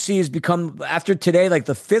has become, after today, like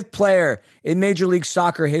the 5th player in Major League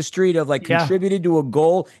Soccer history to have contributed to a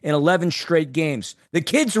goal in 11 straight games. The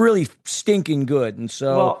kid's really stinking good. And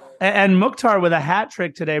so, and Mukhtar with a hat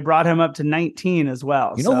trick today brought him up to 19 as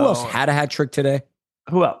well. You know who else had a hat trick today?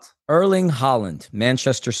 Who else? Erling Haaland,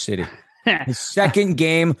 Manchester City. His second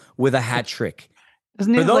game with a hat trick.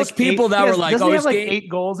 For those people that were like, he has 8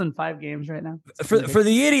 goals in 5 games right now? For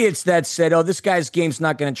the idiots that said, oh, this guy's game's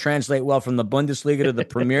not going to translate well from the Bundesliga to the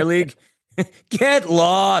Premier League, get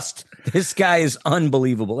lost. This guy is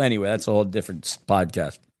unbelievable. Anyway, that's a whole different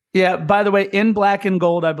podcast. Yeah, by the way, in black and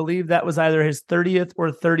gold, I believe that was either his 30th or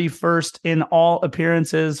 31st in all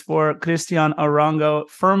appearances for Cristian Arango,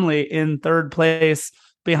 firmly in 3rd place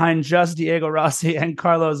behind just Diego Rossi and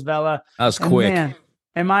Carlos Vela. That was quick. Man,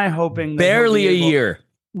 am I hoping barely a year,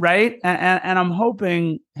 right? And I'm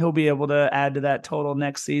hoping he'll be able to add to that total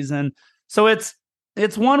next season. So it's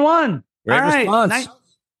 1-1. Great all right, response.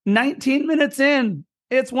 19 minutes in,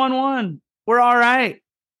 it's 1-1. We're all right.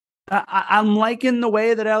 I'm liking the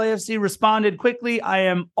way that LAFC responded quickly. I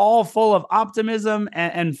am all full of optimism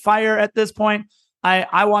and fire at this point.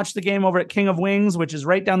 I watched the game over at King of Wings, which is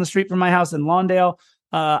right down the street from my house in Lawndale.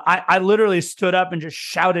 I literally stood up and just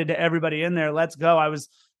shouted to everybody in there, let's go.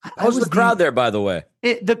 How was the crowd there, by the way?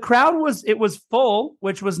 The crowd was full,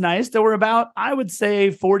 which was nice. There were about, I would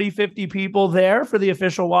say, 40, 50 people there for the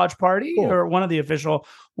official watch party, or one of the official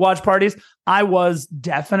watch parties. I was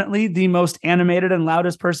definitely the most animated and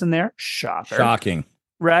loudest person there. Shocking.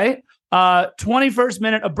 Right? 21st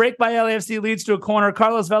minute, a break by LAFC leads to a corner.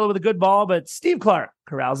 Carlos Vela with a good ball, but Steve Clark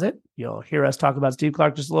corrals it. You'll hear us talk about Steve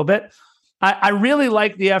Clark just a little bit. I really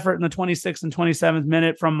like the effort in the 26th and 27th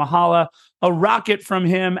minute from Mahala. A rocket from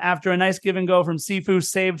him after a nice give and go from Sifu,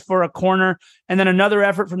 saved for a corner, and then another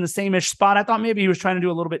effort from the same-ish spot. I thought maybe he was trying to do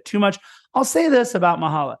a little bit too much. I'll say this about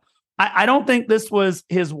Mahala. I don't think this was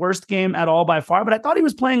his worst game at all by far, but I thought he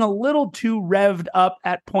was playing a little too revved up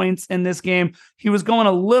at points in this game. He was going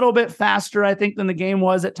a little bit faster, I think, than the game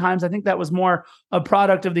was at times. I think that was more a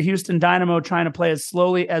product of the Houston Dynamo trying to play as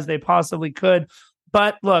slowly as they possibly could.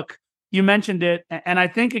 But look, you mentioned it, and I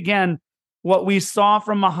think, again, what we saw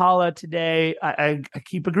from Mahala today, I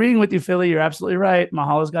keep agreeing with you, Philly. You're absolutely right.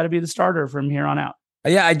 Mahala's got to be the starter from here on out.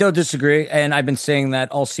 Yeah, I don't disagree, and I've been saying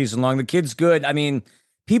that all season long. The kid's good. I mean,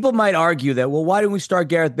 people might argue that, well, why didn't we start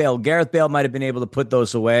Gareth Bale? Gareth Bale might have been able to put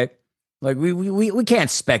those away. Like, we can't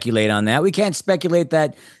speculate on that. We can't speculate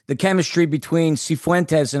that the chemistry between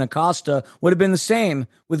Cifuentes and Acosta would have been the same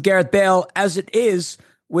with Gareth Bale as it is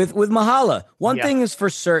with Mahala. One thing is for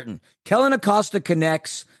certain. Kellen Acosta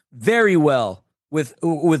connects very well with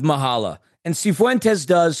Mahala, and Cifuentes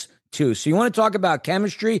does too. So you want to talk about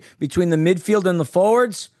chemistry between the midfield and the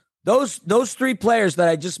forwards? Those 3 players that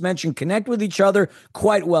I just mentioned connect with each other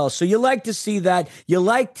quite well. So you like to see that. You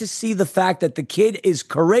like to see the fact that the kid is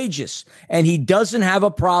courageous and he doesn't have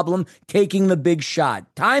a problem taking the big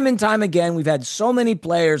shot. Time and time again, we've had so many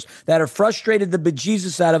players that have frustrated the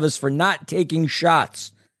bejesus out of us for not taking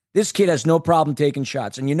shots. This kid has no problem taking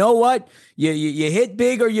shots. And you know what? You hit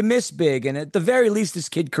big or you miss big. And at the very least, this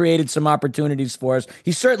kid created some opportunities for us.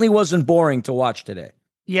 He certainly wasn't boring to watch today.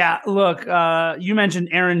 Yeah, look, you mentioned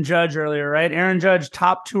Aaron Judge earlier, right? Aaron Judge,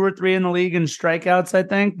 top 2 or 3 in the league in strikeouts, I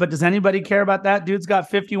think. But does anybody care about that? Dude's got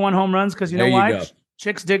 51 home runs because you know why?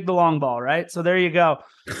 Chicks dig the long ball, right? So there you go.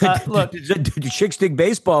 Look, do chicks dig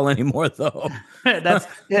baseball anymore, though? That's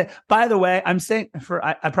By the way, I'm saying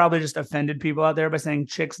I probably just offended people out there by saying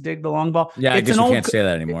chicks dig the long ball. Yeah, I guess you can't say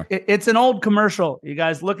that anymore. It's an old commercial. You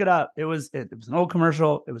guys look it up. It was an old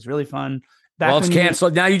commercial. It was really fun. It's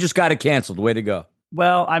canceled. Now you just got it canceled. Way to go.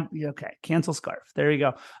 Well, I'm okay. Cancel scarf. There you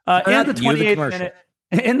go. In the 28th minute.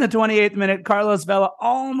 In the 28th minute, Carlos Vela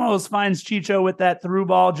almost finds Chicho with that through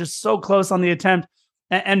ball, just so close on the attempt.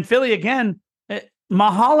 And Philly again,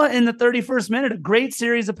 Mahala in the 31st minute, a great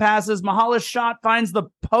series of passes. Mahala's shot finds the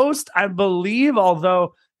post, I believe,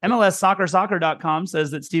 although MLSsoccer.com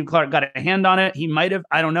says that Steve Clark got a hand on it. He might have,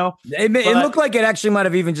 I don't know. It looked like it actually might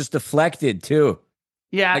have even just deflected too.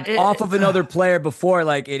 Yeah. Like off of another player before,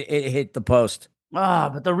 like it hit the post.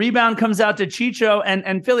 But the rebound comes out to Chicho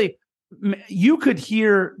and Philly. You could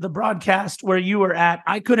hear the broadcast where you were at.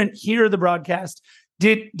 I couldn't hear the broadcast.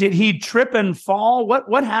 Did he trip and fall?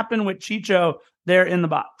 What happened with Chicho there in the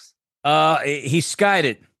box? He skied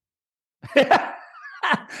it.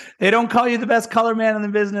 They don't call you the best color man in the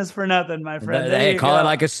business for nothing, my friend. Hey, call it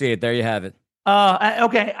like I see it. There you have it.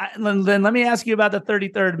 Okay. Then let me ask you about the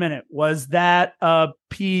 33rd minute. Was that a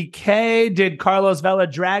PK? Did Carlos Vela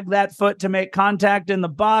drag that foot to make contact in the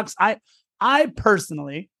box? I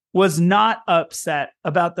personally was not upset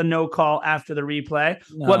about the no call after the replay.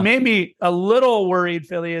 No. What made me a little worried,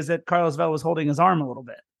 Philly, is that Carlos Vela was holding his arm a little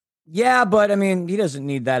bit. Yeah, but I mean, he doesn't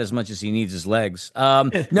need that as much as he needs his legs.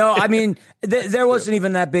 No, I mean, there wasn't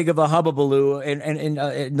even that big of a hubbubaloo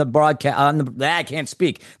in the broadcast. I can't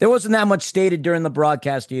speak. There wasn't that much stated during the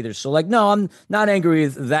broadcast either. So, like, no, I'm not angry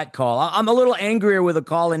with that call. I'm a little angrier with a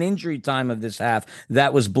call in injury time of this half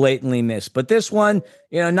that was blatantly missed. But this one,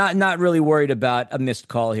 not really worried about a missed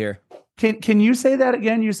call here. Can you say that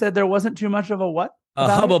again? You said there wasn't too much of a what? A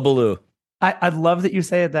hubbubaloo. I love that you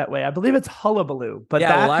say it that way. I believe it's hullabaloo, but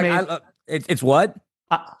yeah, it's what?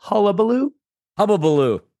 Hullabaloo?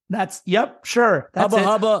 Hubbubaloo. Yep, sure. That's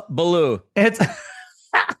hubba baloo. It's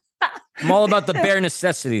I'm all about the bare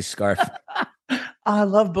necessities, Scarf. I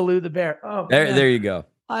love Baloo the bear. Oh, there you go.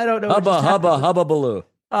 I don't know. Hubba baloo.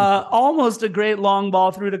 Almost a great long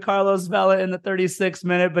ball through to Carlos Vela in the 36th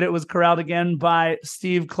minute, but it was corralled again by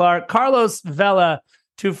Steve Clark. Carlos Vela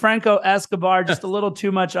to Franco Escobar, just a little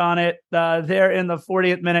too much on it there in the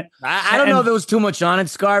 40th minute. I don't know if it was too much on it,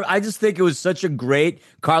 Scarf. I just think it was such a great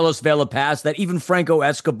Carlos Vela pass that even Franco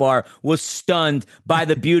Escobar was stunned by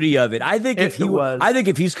the beauty of it. I think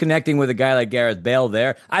if he's connecting with a guy like Gareth Bale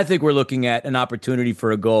there, I think we're looking at an opportunity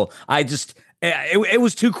for a goal. It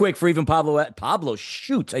was too quick for even Pablo.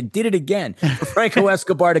 Shoot, I did it again. For Franco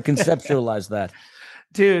Escobar to conceptualize that.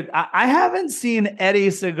 Dude, I haven't seen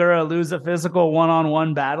Eddie Segura lose a physical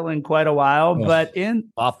one-on-one battle in quite a while, but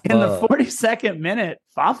in the 42nd minute,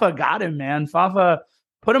 Fafa got him, man. Fafa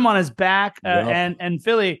put him on his back, and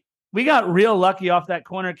Philly, we got real lucky off that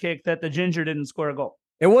corner kick that the Ginger didn't score a goal.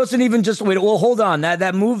 It wasn't even just well. Hold on,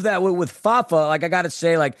 that move that with Fafa, like I got to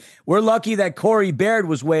say, like we're lucky that Corey Baird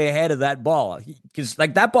was way ahead of that ball because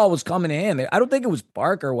like that ball was coming to him. I don't think it was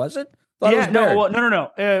Parker, was it?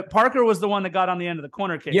 No. Parker was the one that got on the end of the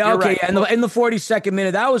corner kick. Yeah, You're okay. Right. And in the 42nd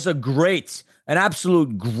minute, that was an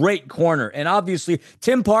absolute great corner. And obviously,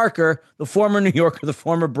 Tim Parker, the former New Yorker, the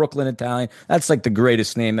former Brooklyn Italian, that's like the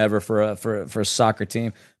greatest name ever for a soccer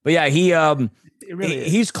team. But yeah,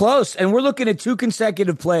 he's close. And we're looking at 2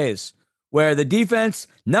 consecutive plays where the defense,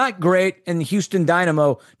 not great, and the Houston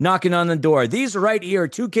Dynamo knocking on the door. These right here are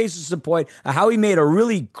 2 cases in point of how he made a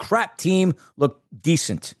really crap team look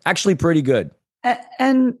decent. Actually pretty good.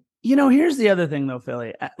 And here's the other thing, though,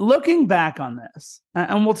 Philly. Looking back on this,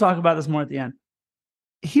 and we'll talk about this more at the end,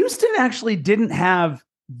 Houston actually didn't have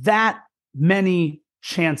that many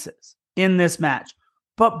chances in this match.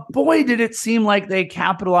 But boy, did it seem like they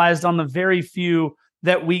capitalized on the very few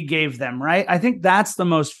that we gave them, right? I think that's the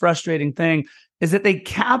most frustrating thing is that they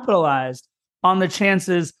capitalized on the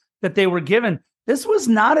chances that they were given. This was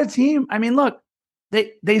not a team. I mean, look,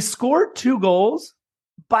 they scored 2 goals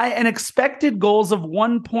by an expected goals of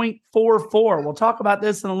 1.44. We'll talk about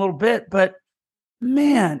this in a little bit, but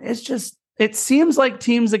man, it seems like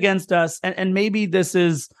teams against us, and maybe this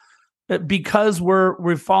is because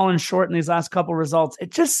we've fallen short in these last couple results. It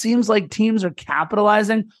just seems like teams are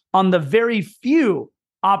capitalizing on the very few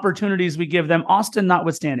opportunities we give them, Austin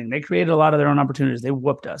notwithstanding. They created a lot of their own opportunities. They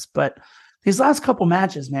whooped us. But these last couple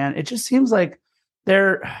matches, man, it just seems like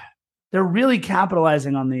they're really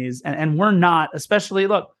capitalizing on these, and we're not, especially,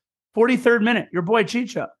 look, 43rd minute, your boy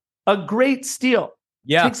Chicho, a great steal.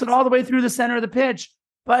 Yeah. Takes it all the way through the center of the pitch,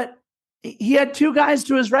 but he had 2 guys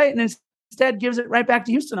to his right, and instead gives it right back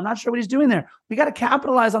to Houston. I'm not sure what he's doing there. We got to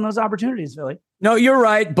capitalize on those opportunities, Philly. No, you're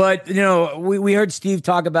right. But, we heard Steve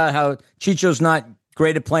talk about how Chicho's not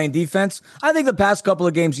great at playing defense. I think the past couple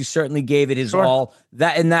of games, he certainly gave it his all.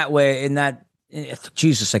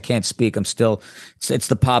 Jesus, I can't speak. It's the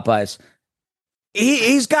Popeyes.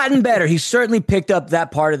 He's gotten better. He's certainly picked up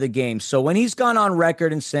that part of the game. So when he's gone on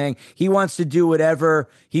record and saying he wants to do whatever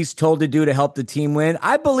he's told to do to help the team win,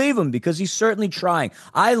 I believe him because he's certainly trying.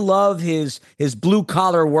 I love his blue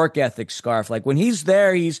collar work ethic, Scarf. Like when he's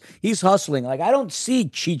there, he's hustling. Like I don't see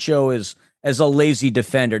Chicho as a lazy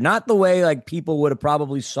defender, not the way like people would have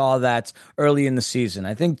probably saw that early in the season.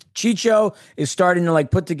 I think Chicho is starting to like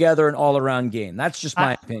put together an all around game. That's just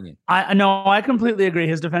my opinion. I know I completely agree.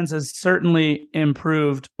 His defense has certainly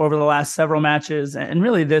improved over the last several matches and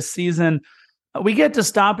really this season. We get to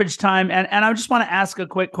stoppage time and I just want to ask a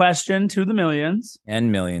quick question to the millions.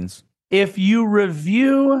 And millions. If you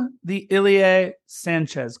review the Ilie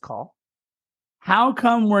Sanchez call, how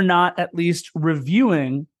come we're not at least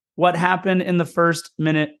reviewing what happened in the first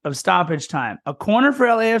minute of stoppage time? A corner for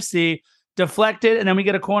LAFC, deflected, and then we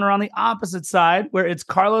get a corner on the opposite side where it's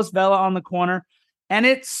Carlos Vela on the corner. And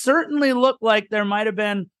it certainly looked like there might have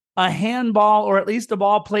been a handball or at least a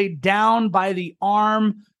ball played down by the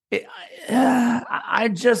arm.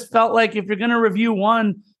 I just felt like if you're going to review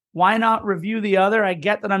one, why not review the other? I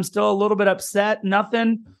get that I'm still a little bit upset.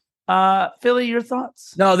 Nothing. Philly, your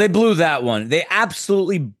thoughts? No, they blew that one. They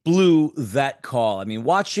absolutely blew that call. I mean,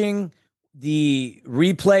 watching the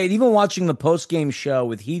replay, and even watching the post-game show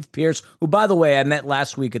with Heath Pierce, who, by the way, I met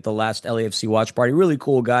last week at the last LAFC watch party. Really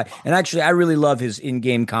cool guy. And actually, I really love his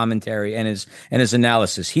in-game commentary and his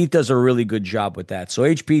analysis. Heath does a really good job with that. So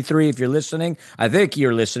HP3, if you're listening, I think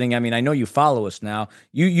you're listening. I mean, I know you follow us now.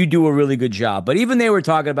 You do a really good job. But even they were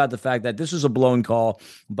talking about the fact that this was a blown call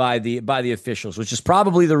by the officials, which is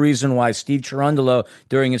probably the reason why Steve Cherundolo,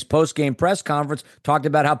 during his post-game press conference, talked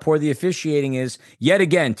about how poor the officiating is yet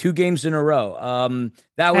again, 2 games in a row.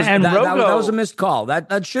 That was a missed call.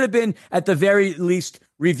 That should have been at the very least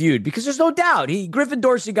reviewed because there's no doubt Griffin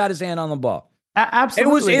Dorsey got his hand on the ball. Absolutely,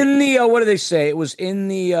 it was in the what do they say? It was in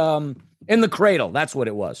the cradle. That's what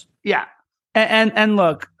it was. Yeah, and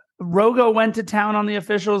look, Rogo went to town on the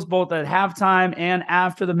officials both at halftime and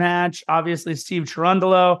after the match. Obviously, Steve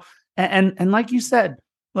Cherundolo, and like you said,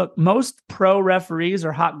 look, most pro referees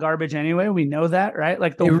are hot garbage anyway. We know that, right?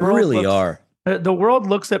 Like they really are. The world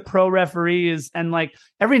looks at pro referees and like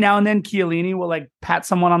every now and then Chiellini will like pat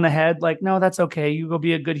someone on the head. Like, no, that's okay. You go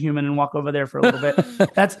be a good human and walk over there for a little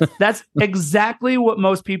bit. That's exactly what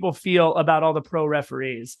most people feel about all the pro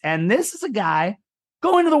referees. And this is a guy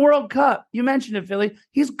going to the World Cup. You mentioned it, Philly.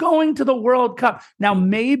 He's going to the World Cup. Now,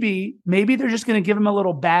 maybe they're just going to give him a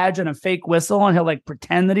little badge and a fake whistle and he'll like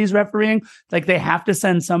pretend that he's refereeing. Like they have to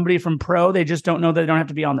send somebody from pro. They just don't know that they don't have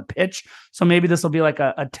to be on the pitch. So maybe this will be like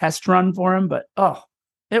a test run for him. But,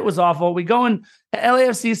 it was awful.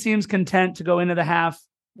 LAFC seems content to go into the half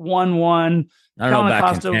 1-1. I don't know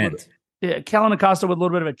about content. Kellen Acosta with a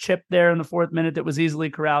little bit of a chip there in the 4th minute that was easily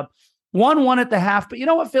corralled. 1-1 at the half. But you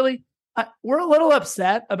know what, Philly? We're a little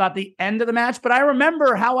upset about the end of the match, but I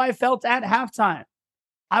remember how I felt at halftime.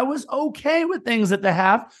 I was okay with things at the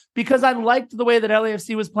half because I liked the way that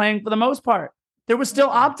LAFC was playing for the most part. There was still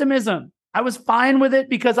optimism. I was fine with it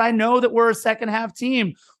because I know that we're a second half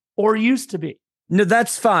team or used to be. No,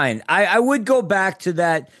 that's fine. I would go back to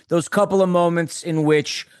those couple of moments in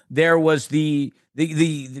which there was the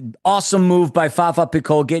awesome move by Fafa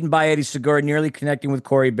Picault, getting by Eddie Segura, nearly connecting with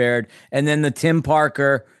Corey Baird, and then the Tim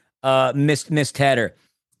Parker missed header.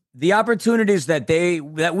 The opportunities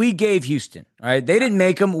that we gave Houston, all right, they didn't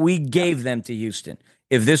make them. We gave them to Houston.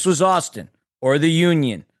 If this was Austin or the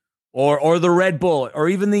Union or the Red Bull or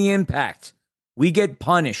even the Impact, we get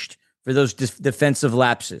punished for those defensive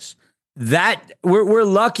lapses. That we're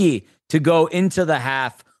lucky to go into the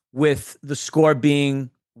half with the score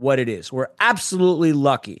being what it is. We're absolutely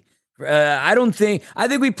lucky. I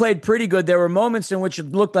think we played pretty good. There were moments in which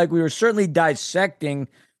it looked like we were certainly dissecting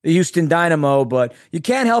the Houston Dynamo, but you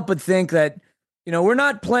can't help but think that, we're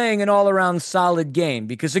not playing an all-around solid game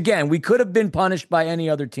because, again, we could have been punished by any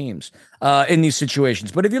other teams in these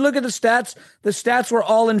situations. But if you look at the stats were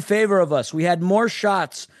all in favor of us. We had more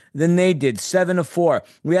shots than they did, 7-4.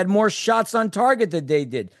 We had more shots on target than they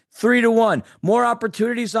did, 3-1. More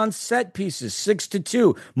opportunities on set pieces,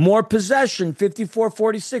 6-2. More possession,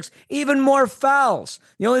 54-46. Even more fouls.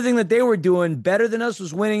 The only thing that they were doing better than us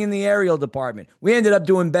was winning in the aerial department. We ended up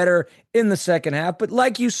doing better in the second half. But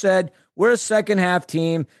like you said, we're a second half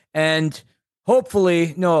team, and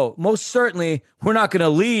most certainly, we're not going to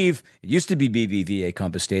leave. It used to be BBVA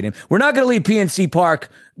Compass Stadium. We're not going to leave PNC Park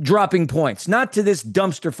dropping points, not to this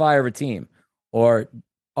dumpster fire of a team. Or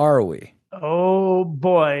are we? Oh,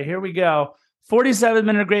 boy. Here we go. 47th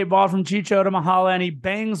minute, great ball from Chicho to Mahala, and he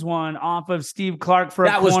bangs one off of Steve Clark for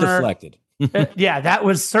a corner. That was deflected. Yeah, that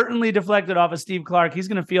was certainly deflected off of Steve Clark. He's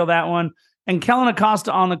going to feel that one. and Kellen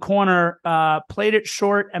Acosta on the corner played it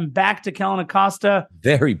short and back to Kellen Acosta.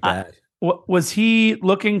 Very bad. Was he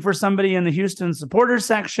looking for somebody in the Houston supporters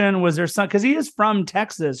section? Was there some, because he is from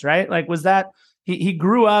Texas, right? Like, was that he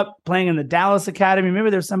grew up playing in the Dallas Academy? Maybe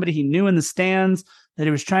there's somebody he knew in the stands that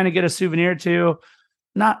he was trying to get a souvenir to.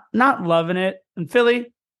 Not loving it. And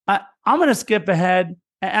Philly, I'm going to skip ahead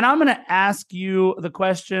and I'm going to ask you the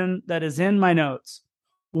question that is in my notes.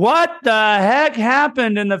 What the heck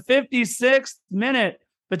happened in the 56th minute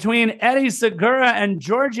between Eddie Segura and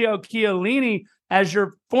Giorgio Chiellini as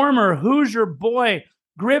your former Hoosier boy,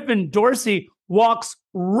 Griffin Dorsey, walks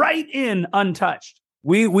right in untouched?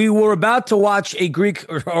 We were about to watch a Greek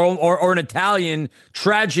or an Italian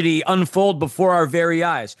tragedy unfold before our very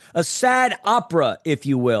eyes. A sad opera, if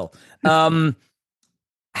you will.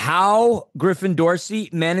 How Griffin Dorsey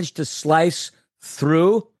managed to slice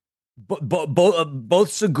through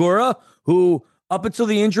both Segura, who up until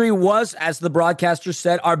the injury was, as the broadcaster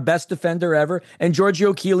said, our best defender ever, and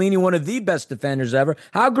Giorgio Chiellini, one of the best defenders ever.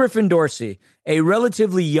 How Griffin Dorsey, a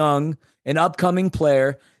relatively young and upcoming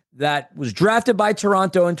player that was drafted by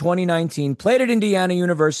Toronto in 2019, played at Indiana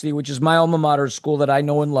University, which is my alma mater, school that I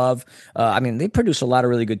know and love. They produce a lot of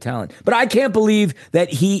really good talent, but I can't believe that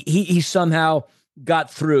he somehow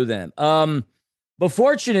got through them. But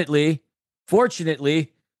fortunately, Crepeau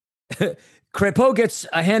gets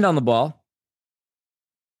a hand on the ball.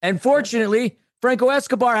 And fortunately, Franco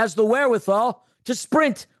Escobar has the wherewithal to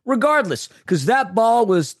sprint regardless, because that ball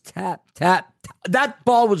was tap. That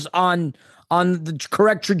ball was on the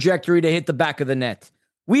correct trajectory to hit the back of the net.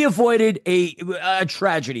 We avoided a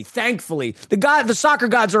tragedy. Thankfully, the soccer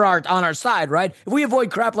gods are on our side, right? If we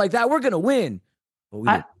avoid crap like that, we're going to win.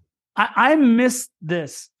 I missed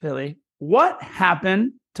this, Philly. What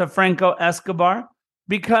happened to Franco Escobar?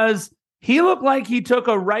 Because he looked like he took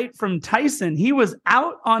a right from Tyson. He was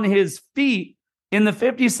out on his feet in the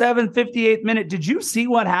 57th, 58th minute. Did you see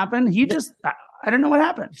what happened? I don't know what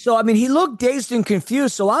happened. So, he looked dazed and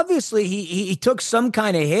confused. So obviously he took some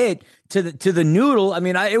kind of hit to the noodle.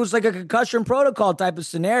 It was like a concussion protocol type of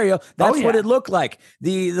scenario. That's what it looked like.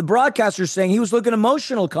 The broadcaster saying he was looking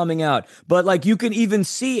emotional coming out, but like you can even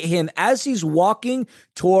see him as he's walking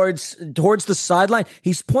towards the sideline.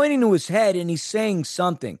 He's pointing to his head and he's saying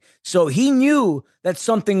something. So he knew that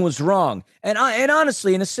something was wrong. And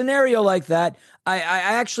honestly, in a scenario like that, I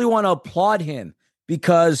actually want to applaud him,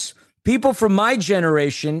 because people from my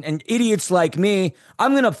generation and idiots like me,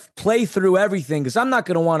 I'm going to play through everything because I'm not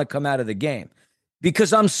going to want to come out of the game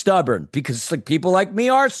because I'm stubborn, because people like me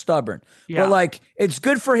are stubborn. Yeah. But it's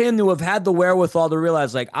good for him to have had the wherewithal to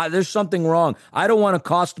realize there's something wrong. I don't want to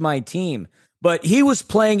cost my team. But he was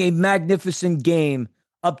playing a magnificent game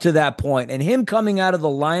up to that point, and him coming out of the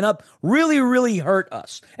lineup really, really hurt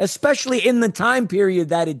us, especially in the time period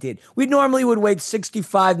that it did. We normally would wait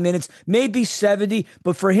 65 minutes, maybe 70,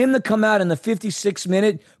 but for him to come out in the 56th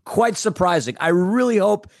minute, quite surprising. I really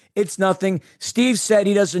hope it's nothing. Steve said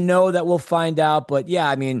he doesn't know, that we'll find out, but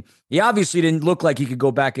yeah, he obviously didn't look like he could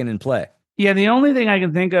go back in and play. Yeah, the only thing I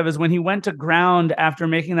can think of is when he went to ground after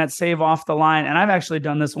making that save off the line, and I've actually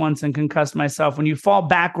done this once and concussed myself. When you fall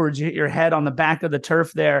backwards, you hit your head on the back of the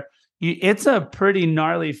turf there. It's a pretty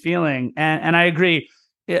gnarly feeling, and I agree.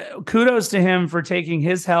 Kudos to him for taking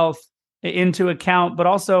his health into account, but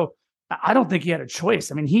also I don't think he had a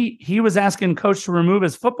choice. He was asking coach to remove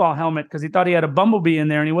his football helmet because he thought he had a bumblebee in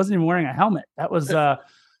there, and he wasn't even wearing a helmet. That was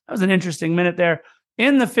an interesting minute there.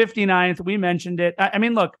 In the 59th, we mentioned it.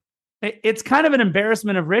 Look, it's kind of an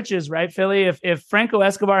embarrassment of riches, right, Philly? If Franco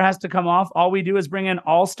Escobar has to come off, all we do is bring in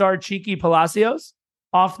all-star Cheeky Palacios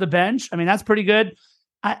off the bench. That's pretty good.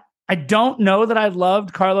 I don't know that I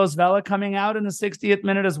loved Carlos Vela coming out in the 60th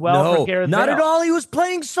minute as well. For Gareth not Bale. At all. He was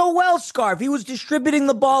playing so well, Scarf. He was distributing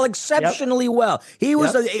the ball exceptionally well. He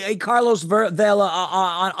was a Carlos Vela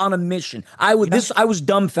on a mission. I was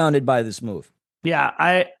dumbfounded by this move.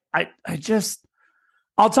 Yeah,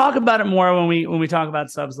 I'll talk about it more when we talk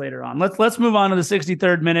about subs later on. Let's move on to the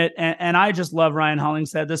 63rd minute. And I just love Ryan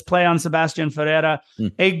Hollingshead. This play on Sebastian Ferreira,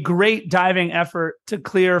 a great diving effort to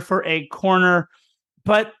clear for a corner.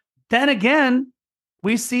 But then again,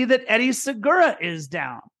 we see that Eddie Segura is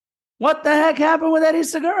down. What the heck happened with Eddie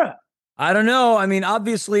Segura? I don't know.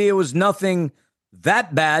 Obviously it was nothing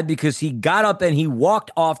that bad because he got up and he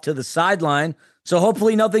walked off to the sideline. So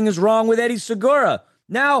hopefully nothing is wrong with Eddie Segura.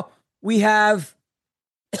 Now we have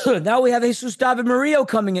Jesus David Murillo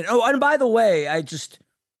coming in. Oh, and by the way,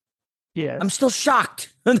 I'm still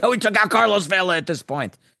shocked that we took out Carlos Vela at this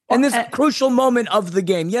point. in this crucial moment of the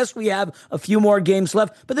game. Yes, we have a few more games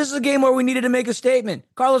left, but this is a game where we needed to make a statement.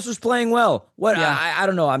 Carlos was playing well. What? Yeah. I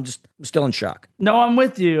don't know. I'm still in shock. No, I'm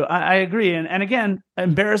with you. I agree. And again,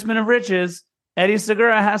 embarrassment of riches. Eddie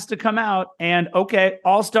Segura has to come out, and okay,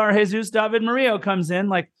 all-star Jesus David Murillo comes in.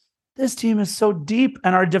 Like, this team is so deep,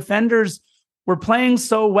 and our defenders were playing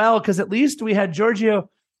so well because at least we had Giorgio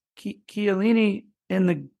Chiellini in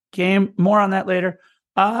the game. More on that later.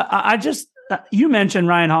 You mentioned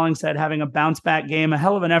Ryan Hollingshead having a bounce-back game, a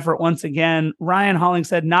hell of an effort once again. Ryan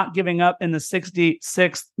Hollingshead not giving up in the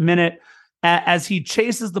 66th minute as he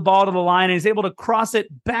chases the ball to the line and he's able to cross it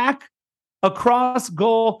back across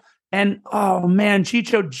goal. And, oh, man,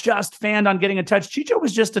 Chicho just fanned on getting a touch. Chicho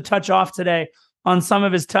was just a touch off today on some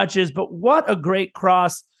of his touches, but what a great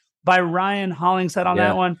cross by Ryan Hollingshead on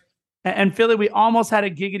that one. And Philly, we almost had a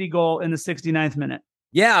giggity goal in the 69th minute.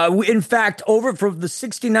 Yeah, in fact, over from the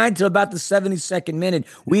 69th to about the 72nd minute,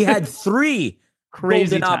 we had 3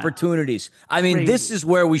 golden opportunities. I mean, this is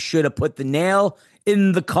where we should have put the nail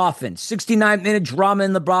in the coffin. 69-minute drama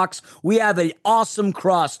in the box. We have an awesome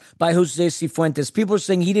cross by Jose Cifuentes. People are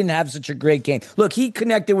saying he didn't have such a great game. Look, he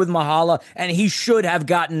connected with Mahala, and he should have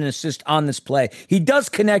gotten an assist on this play. He does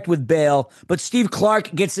connect with Bale, but Steve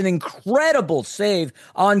Clark gets an incredible save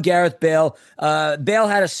on Gareth Bale. Bale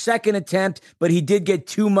had a second attempt, but he did get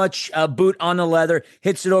too much boot on the leather,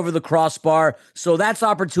 hits it over the crossbar. So that's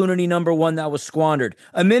opportunity number 1 that was squandered.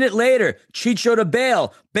 A minute later, Chicho to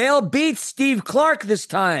Bale. Bale beats Steve Clark this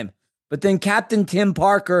time. But then Captain Tim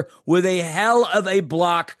Parker with a hell of a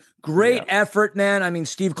block. Great effort, man. I mean,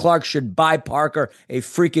 Steve Clark should buy Parker a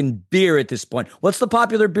freaking beer at this point. What's the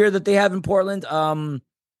popular beer that they have in Portland?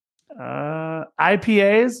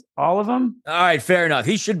 IPAs, all of them. All right, fair enough.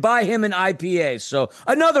 He should buy him an IPA. So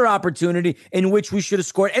another opportunity in which we should have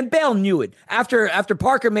scored. And Bale knew it. After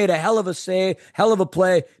Parker made a hell of a save, hell of a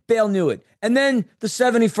play, Bale knew it. And then the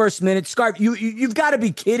 71st minute, Scarf, you've got to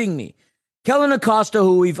be kidding me. Kellen Acosta,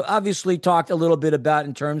 who we've obviously talked a little bit about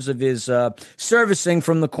in terms of his servicing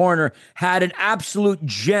from the corner, had an absolute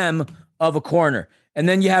gem of a corner. And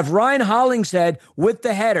then you have Ryan Hollingshead with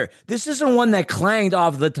the header. This isn't one that clanged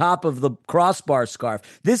off the top of the crossbar, Scarf.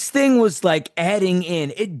 This thing was like heading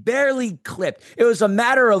in. It barely clipped. It was a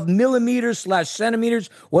matter of millimeters / centimeters.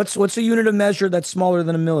 What's a unit of measure that's smaller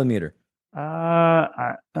than a millimeter?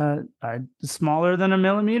 Smaller than a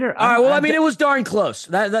millimeter. All right. Well, I mean, it was darn close.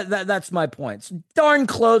 That's my point. It's darn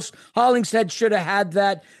close. Hollingshead should have had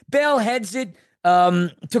that. Bale heads it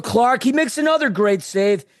to Clark. He makes another great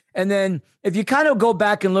save. And then if you kind of go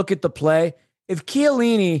back and look at the play, if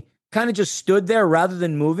Chiellini kind of just stood there rather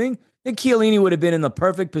than moving, I think Chiellini would have been in the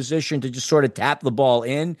perfect position to just sort of tap the ball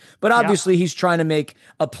in. But obviously he's trying to make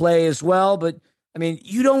a play as well. But I mean,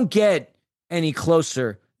 you don't get any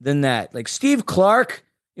closer than that. Like Steve Clark,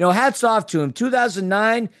 hats off to him.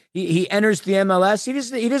 2009, he enters the MLS.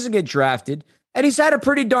 He doesn't get drafted. And he's had a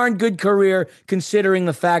pretty darn good career considering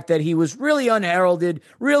the fact that he was really unheralded,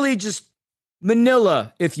 really just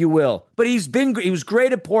Manila, if you will. But he was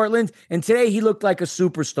great at Portland, and today he looked like a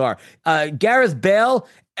superstar. Gareth Bale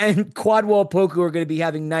and Quadwell Poku are going to be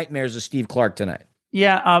having nightmares of Steve Clark tonight.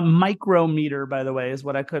 Yeah, a micrometer, by the way, is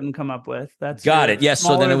what I couldn't come up with. That's got it. Yes,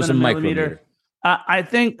 so then it was a micrometer. I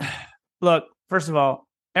think, look, first of all,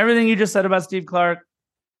 everything you just said about Steve Clark,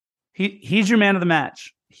 he's your man of the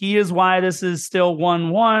match. He is why this is still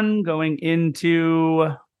 1-1 going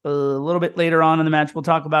into a little bit later on in the match. We'll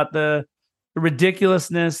talk about the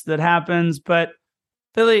ridiculousness that happens. But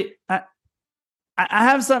Philly, I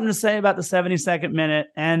have something to say about the 72nd minute.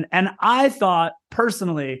 And I thought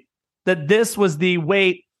personally that this was the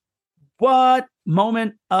what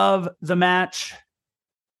moment of the match.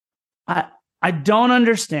 I don't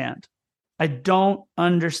understand.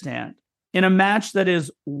 In a match that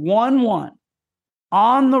is 1-1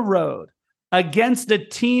 on the road against a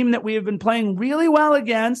team that we have been playing really well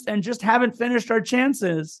against and just haven't finished our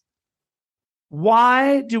chances,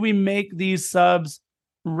 why do we make these subs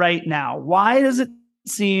right now? Why does it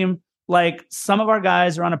seem like some of our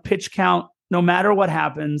guys are on a pitch count no matter what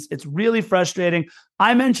happens? It's really frustrating.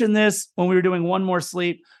 I mentioned this when we were doing One More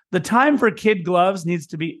Sleep. The time for kid gloves needs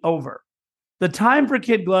to be over. We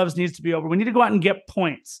need to go out and get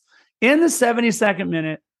points. In the 72nd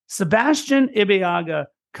minute, Sebastian Ibeagha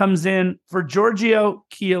comes in for Giorgio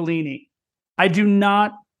Chiellini. I do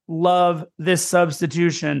not love this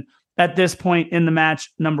substitution at this point in the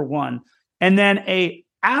match, number 1. And then a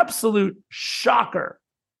absolute shocker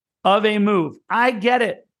of a move. I get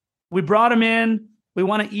it. We brought him in. We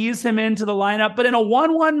want to ease him into the lineup. But in a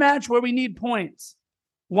 1-1 match where we need points,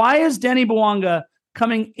 why is Denny Bouanga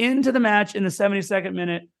coming into the match in the 72nd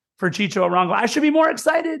minute for Chicho Arango. I should be more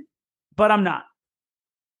excited, but I'm not.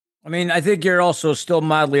 I mean, I think you're also still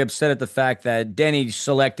mildly upset at the fact that Denny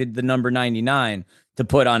selected the number 99 to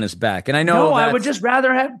put on his back. And I know I would just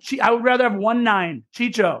rather have 1-9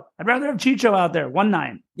 Chicho. I'd rather have Chicho out there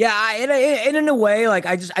 1-9. Yeah, in a way, like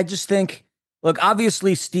I just think, look,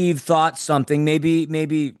 obviously Steve thought something.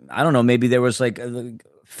 Maybe I don't know. Maybe there was like a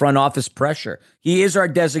front office pressure. He is our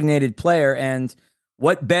designated player, and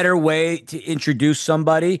what better way to introduce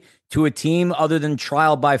somebody to a team other than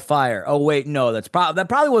trial by fire? Oh wait, no, that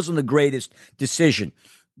probably wasn't the greatest decision,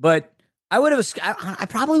 but I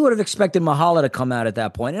probably would have expected Mahala to come out at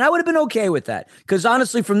that point, and I would have been okay with that because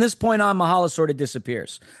honestly, from this point on, Mahala sort of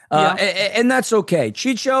disappears, and that's okay.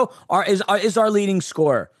 Chicho is our leading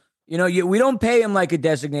scorer. You know, we don't pay him like a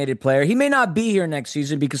designated player. He may not be here next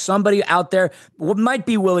season because somebody out there might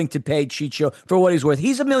be willing to pay Chicho for what he's worth.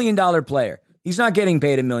 He's $1 million player. He's not getting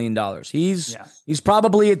paid $1 million. He's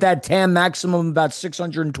probably at that TAM maximum about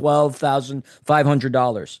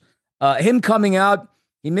 $612,500. Him coming out,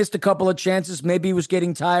 he missed a couple of chances. Maybe he was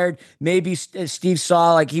getting tired. Maybe Steve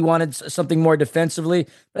saw like he wanted something more defensively.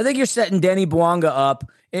 But I think you're setting Denny Bouanga up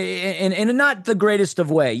in not the greatest of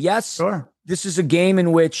way. Yes, sure. This is a game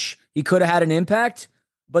in which he could have had an impact,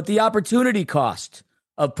 but the opportunity cost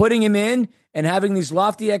of putting him in and having these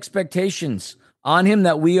lofty expectations on him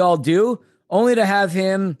that we all do, only to have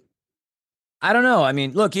him, I don't know. I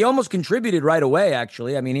mean, look, he almost contributed right away,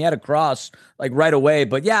 actually. I mean, he had a cross like right away,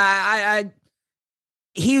 but yeah,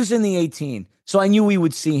 he was in the 18, so I knew we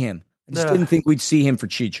would see him. I just didn't think we'd see him for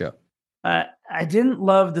Chicho. I didn't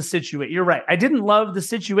love the situation. You're right. I didn't love the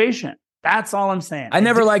situation. That's all I'm saying. I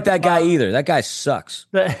never liked that guy either. That guy sucks.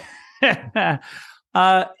 In the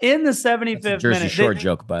 75th Jersey minute, Shore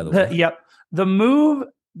joke, by the way. Yep. The move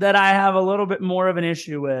that I have a little bit more of an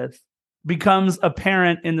issue with becomes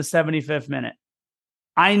apparent in the 75th minute.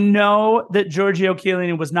 I know that Giorgio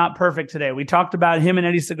Chiellini was not perfect today. We talked about him and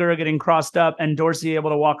Eddie Segura getting crossed up and Dorsey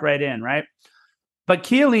able to walk right in, right? But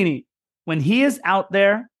Chiellini, when he is out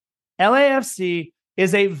there, LAFC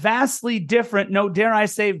is a vastly different, no, dare I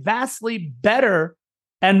say, vastly better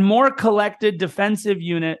and more collected defensive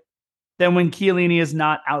unit than when Chiellini is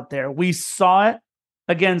not out there. We saw it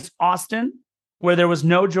against Austin, where there was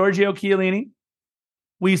no Giorgio Chiellini.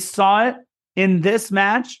 We saw it in this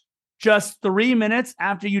match just 3 minutes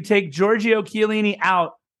after you take Giorgio Chiellini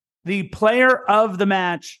out. The player of the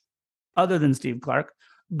match, other than Steve Clark,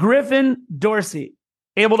 Griffin Dorsey,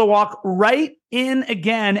 able to walk right in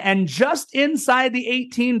again and just inside the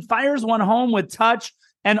 18, fires one home with touch.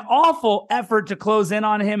 An awful effort to close in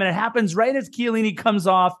on him, and it happens right as Chiellini comes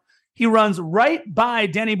off. He runs right by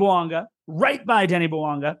Denny Bouanga, right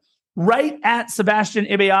at Sebastian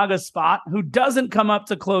Ibeaga's spot, who doesn't come up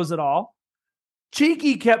to close it all.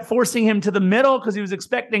 Cheeky kept forcing him to the middle because he was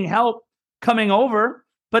expecting help coming over,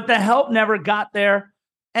 but the help never got there.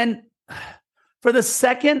 And for the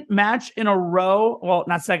second match in a row, well,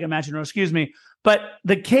 not second match in a row, excuse me, but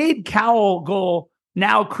the Cade Cowell goal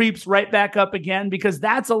now creeps right back up again because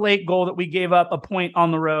that's a late goal that we gave up a point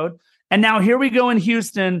on the road. And now here we go in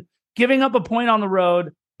Houston, giving up a point on the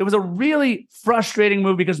road. It was a really frustrating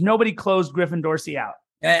move because nobody closed Griffin Dorsey out.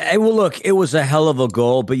 Well, look, it was a hell of a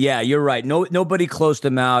goal, but yeah, you're right. Nobody closed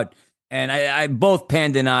him out. And I both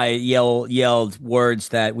Panda and I yelled words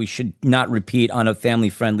that we should not repeat on a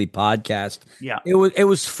family-friendly podcast. Yeah. It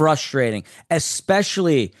was frustrating,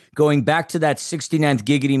 especially going back to that 69th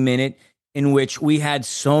giggity minute in which we had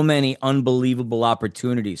so many unbelievable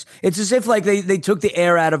opportunities. It's as if like they took the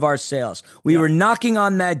air out of our sails. We were knocking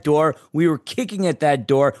on that door. We were kicking at that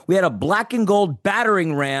door. We had a black and gold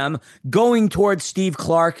battering ram going towards Steve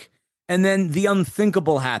Clark. And then the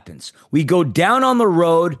unthinkable happens. We go down on the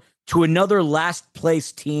road to another last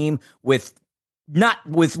place team with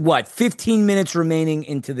 15 minutes remaining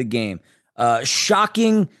into the game.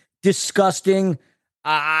 Shocking, disgusting.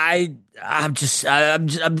 I'm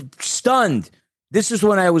stunned. This is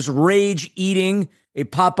when I was rage eating a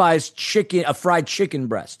Popeye's chicken, a fried chicken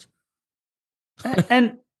breast.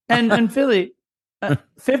 And Philly,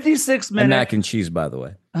 56 minutes. And mac and cheese, by the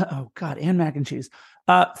way. Oh God. And mac and cheese.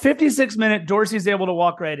 56 minute, Dorsey's able to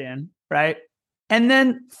walk right in. Right. And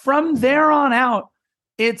then from there on out,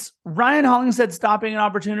 it's Ryan Hollingshead stopping an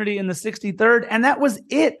opportunity in the 63rd, and that was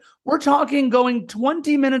it. We're talking going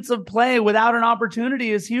 20 minutes of play without an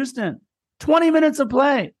opportunity is Houston. 20 minutes of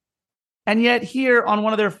play. And yet here on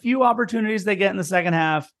one of their few opportunities they get in the second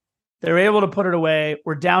half, they're able to put it away.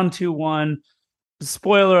 We're down 2-1.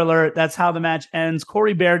 Spoiler alert, that's how the match ends.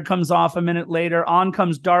 Corey Baird comes off a minute later. On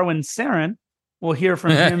comes Darwin Sarin. We'll hear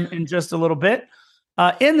from him in just a little bit.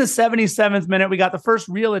 In the 77th minute, we got the first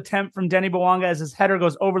real attempt from Denny Bouanga as his header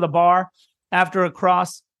goes over the bar after a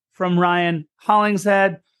cross from Ryan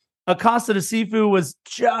Hollingshead. Acosta to Sifu was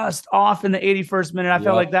just off in the 81st minute. I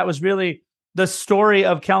felt like that was really the story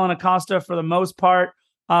of Kellyn Acosta for the most part.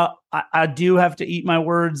 I do have to eat my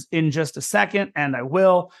words in just a second, and I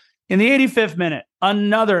will. In the 85th minute,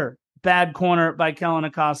 another bad corner by Kellyn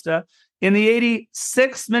Acosta. In the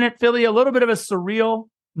 86th minute, Philly, a little bit of a surreal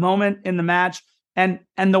moment in the match. And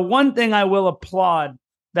the one thing I will applaud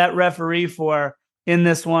that referee for in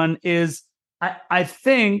this one is I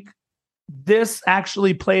think this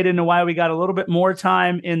actually played into why we got a little bit more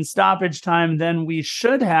time in stoppage time than we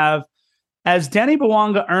should have. As Denny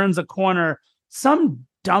Bouanga earns a corner, some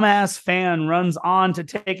dumbass fan runs on to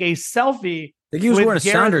take a selfie. I think he was wearing a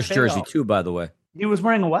Sounders jersey too, by the way. He was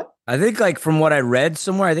wearing a what? I think, like, from what I read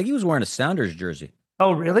somewhere, I think he was wearing a Sounders jersey.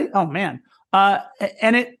 Oh, really? Oh, man.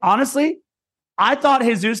 And it honestly, I thought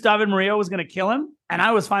Jesus David Murillo was going to kill him, and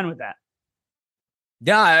I was fine with that.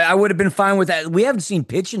 Yeah, I would have been fine with that. We haven't seen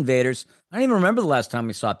pitch invaders. I don't even remember the last time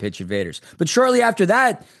we saw pitch invaders. But shortly after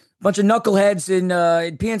that, a bunch of knuckleheads in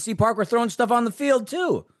PNC Park were throwing stuff on the field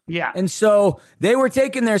too. Yeah. And so they were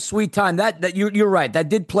taking their sweet time. That you're right. That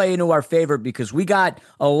did play into our favor because we got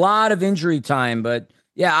a lot of injury time. But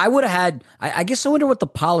yeah, I would have had, I guess I wonder what the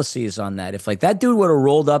policy is on that. If like that dude would have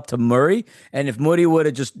rolled up to Murray and if Murray would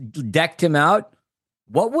have just decked him out,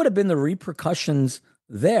 what would have been the repercussions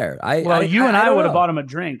there? You and I would have bought him a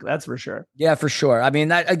drink. That's for sure. Yeah, for sure. I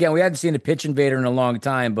mean, again, we hadn't seen a pitch invader in a long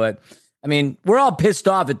time, but I mean, we're all pissed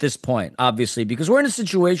off at this point, obviously, because we're in a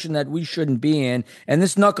situation that we shouldn't be in. And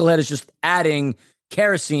this knucklehead is just adding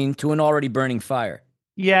kerosene to an already burning fire.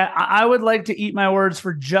 Yeah, I would like to eat my words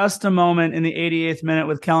for just a moment in the 88th minute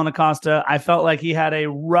with Kellyn Acosta. I felt like he had a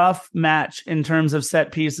rough match in terms of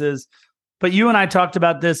set pieces. But you and I talked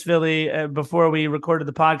about this, Philly, before we recorded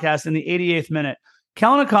the podcast. In the 88th minute,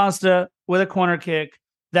 Kellyn Acosta with a corner kick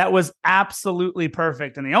that was absolutely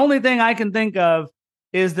perfect. And the only thing I can think of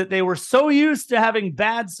is that they were so used to having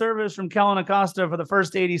bad service from Kellyn Acosta for the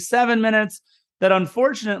first 87 minutes that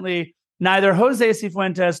unfortunately neither Jose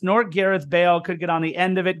Cifuentes nor Gareth Bale could get on the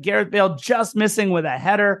end of it. Gareth Bale just missing with a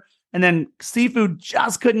header, and then Sifu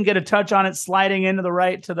just couldn't get a touch on it, sliding into the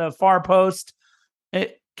right to the far post.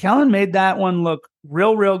 Kellyn made that one look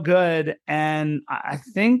real good, and I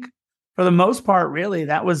think for the most part, really,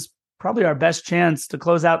 that was probably our best chance to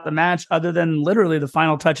close out the match other than literally the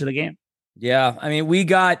final touch of the game. Yeah, I mean, we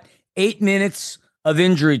got 8 minutes of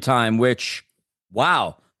injury time, which,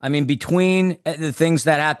 wow. I mean, between the things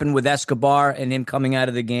that happened with Escobar and him coming out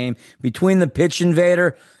of the game, between the pitch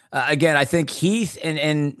invader, again, I think Heath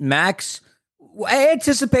and Max, I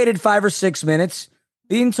anticipated 5 or 6 minutes.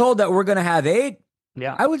 Being told that we're going to have 8,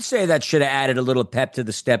 yeah, I would say that should have added a little pep to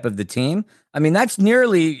the step of the team. I mean, that's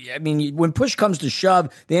nearly, I mean, when push comes to shove,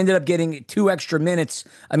 they ended up getting 2 extra minutes.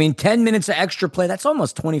 I mean, 10 minutes of extra play, that's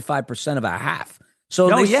almost 25% of a half. So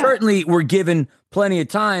they certainly were given plenty of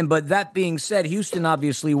time. But that being said, Houston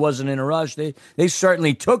obviously wasn't in a rush. They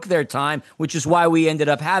certainly took their time, which is why we ended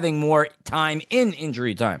up having more time in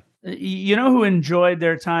injury time. You know who enjoyed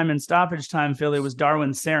their time in stoppage time, Philly, was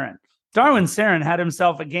Darwin Cerrón. Darwin Cerrón had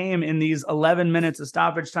himself a game in these 11 minutes of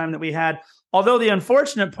stoppage time that we had. Although the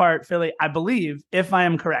unfortunate part, Philly, I believe, if I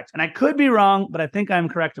am correct, and I could be wrong, but I think I'm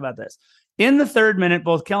correct about this. In the 3rd minute,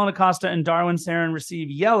 both Kellyn Acosta and Darwin Cerrón receive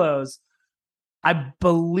yellows. I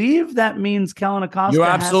believe that means Kellyn Acosta. You're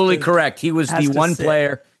absolutely correct. He was the one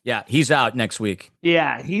player. Yeah, he's out next week.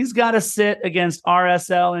 Yeah, he's got to sit against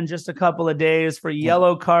RSL in just a couple of days for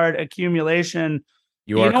yellow card accumulation.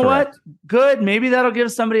 You know correct. What? Good. Maybe that'll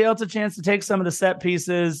give somebody else a chance to take some of the set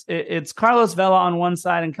pieces. It's Carlos Vela on one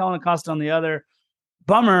side and Kellyn Acosta on the other.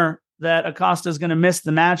 Bummer that Acosta is going to miss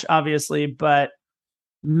the match, obviously, but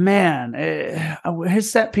man,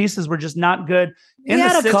 his set pieces were just not good. He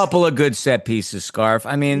had a couple of good set pieces, Scarf.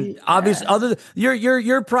 I mean, obviously,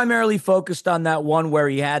 you're primarily focused on that one where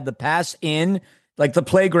he had the pass in, like the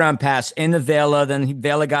playground pass in the Vela, then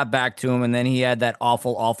Vela got back to him, and then he had that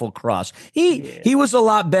awful cross. He was a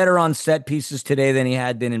lot better on set pieces today than he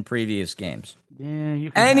had been in previous games. Yeah,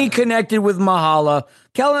 and he connected with Mahala.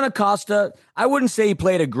 Kellyn Acosta, I wouldn't say he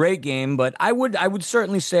played a great game, but I would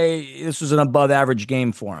certainly say this was an above average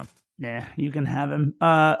game for him. Yeah, you can have him.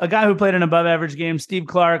 A guy who played an above average game, Steve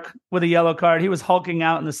Clark, with a yellow card. He was hulking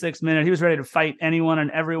out in the 6th minute. He was ready to fight anyone and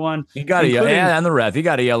everyone. He got and the ref. He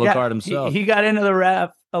got a yellow card himself. He got into the ref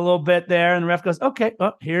a little bit there, and the ref goes, "Okay,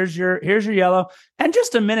 well, here's your yellow." And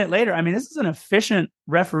just a minute later, I mean, this is an efficient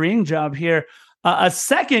refereeing job here. A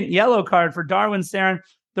second yellow card for Darwin Cerrón.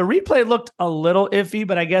 The replay looked a little iffy,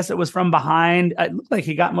 but I guess it was from behind. It looked like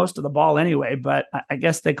he got most of the ball anyway, but I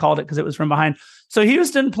guess they called it because it was from behind. So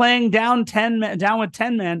Houston playing down with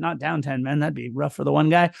 10 men, not down 10 men. That'd be rough for the one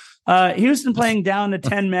guy. Houston playing down to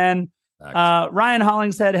 10 men. Ryan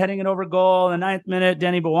Hollingshead heading it over goal in the 9th minute.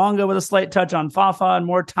 Denny Bwanga with a slight touch on Fafa and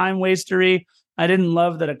more time wastery. I didn't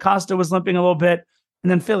love that Acosta was limping a little bit. And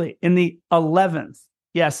then Philly in the 11th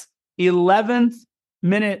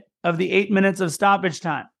minute of the 8 minutes of stoppage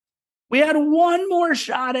time. We had one more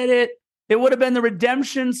shot at it. It would have been the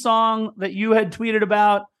redemption song that you had tweeted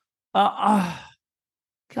about.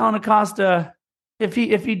 Kellyn Acosta, if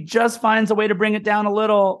he just finds a way to bring it down a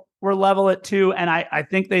little, we're level at 2. And I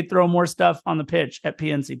think they'd throw more stuff on the pitch at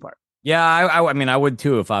PNC Park. Yeah, I mean, I would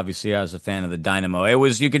too if obviously I was a fan of the Dynamo.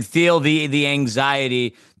 You could feel the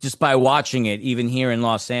anxiety just by watching it, even here in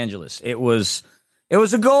Los Angeles. It was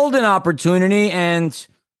a golden opportunity, and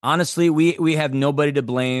honestly, we have nobody to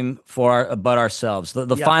blame but ourselves.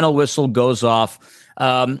 The final whistle goes off.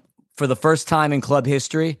 For the first time in club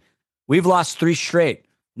history, we've lost 3 straight.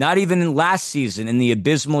 Not even in last season, in the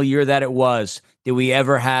abysmal year that it was, did we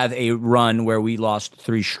ever have a run where we lost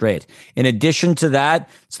 3 straight. In addition to that,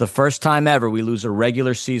 it's the first time ever we lose a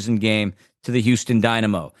regular season game to the Houston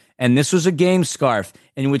Dynamo. And this was a game, Scarf,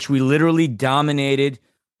 in which we literally dominated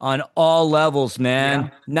on all levels, man.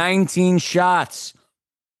 19 shots,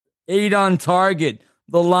 8 on target,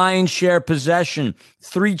 the lion's share possession,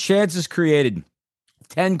 3 chances created,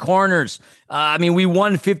 10 corners. We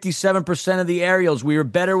won 57% of the aerials. We were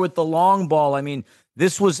better with the long ball.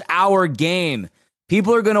 This was our game.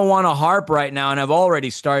 People are going to want to harp right now, and I've already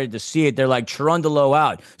started to see it. They're like, Cherundolo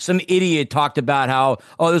out. Some idiot talked about how,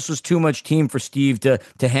 this was too much team for Steve to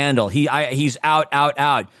handle. He's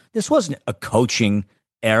out. This wasn't a coaching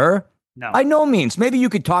error. No. By no means. Maybe you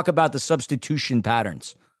could talk about the substitution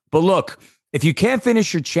patterns. But look, if you can't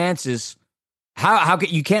finish your chances, how can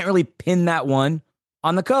you can't really pin that one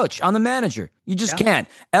on the coach, on the manager. You just can't.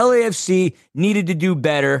 LAFC needed to do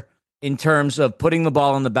better in terms of putting the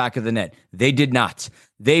ball in the back of the net. They did not.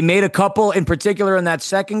 They made a couple, in particular in that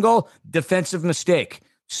second goal, defensive mistake.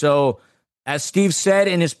 So, as Steve said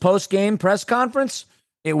in his post-game press conference,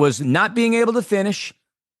 it was not being able to finish,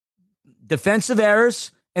 defensive errors,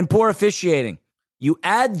 and poor officiating. You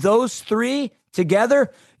add those 3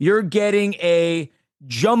 together, you're getting a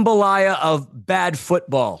jambalaya of bad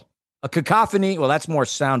football. A cacophony, well, that's more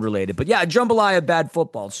sound related, but a jambalaya of bad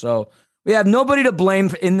football. So we have nobody to blame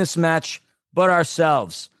in this match but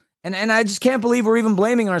ourselves. And I just can't believe we're even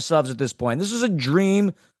blaming ourselves at this point. This is a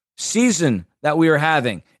dream season that we are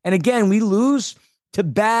having. And again, we lose to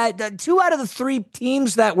 2 out of the 3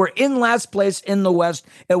 teams that were in last place in the West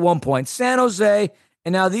at one point. San Jose,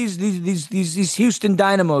 and now these Houston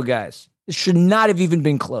Dynamo guys. This should not have even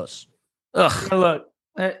been close. Ugh. Look,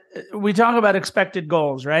 we talk about expected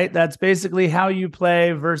goals, right? That's basically how you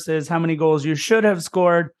play versus how many goals you should have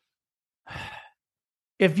scored.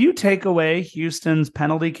 If you take away Houston's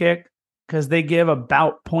penalty kick, because they give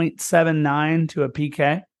about 0.79 to a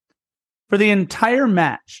PK, for the entire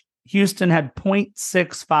match, Houston had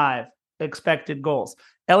 0.65 expected goals.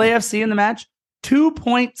 LAFC in the match,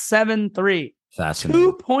 2.73.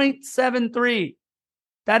 Fascinating. 2.73.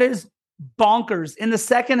 That is bonkers. In the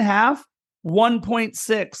second half,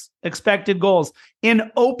 1.6 expected goals.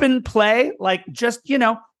 In open play, like just,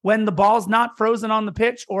 when the ball's not frozen on the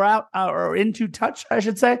pitch or out or into touch, I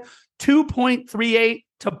should say, 2.38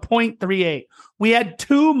 to 0.38. We had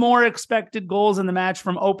 2 more expected goals in the match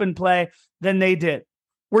from open play than they did.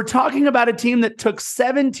 We're talking about a team that took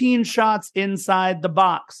 17 shots inside the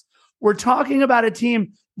box. We're talking about a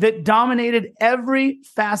team that dominated every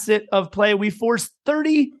facet of play. We forced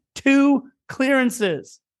 32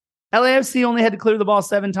 clearances. LAFC only had to clear the ball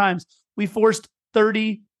 7 times. We forced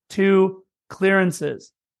 32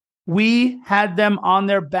 clearances. We had them on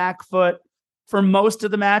their back foot for most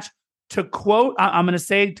of the match. To quote, I'm going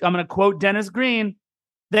to quote Dennis Green,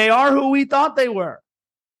 they are who we thought they were.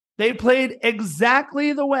 They played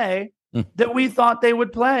exactly the way that we thought they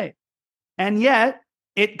would play. And yet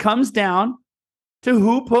it comes down to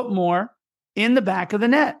who put more in the back of the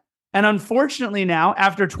net. And unfortunately now,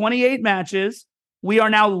 after 28 matches, we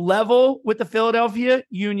are now level with the Philadelphia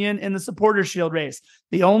Union in the Supporters' Shield race.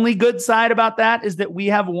 The only good side about that is that we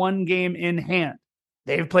have 1 game in hand.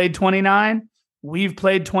 They've played 29. We've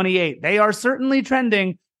played 28. They are certainly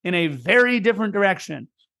trending in a very different direction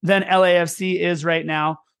than LAFC is right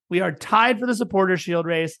now. We are tied for the Supporters' Shield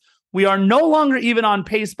race. We are no longer even on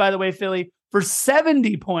pace, by the way, Philly, for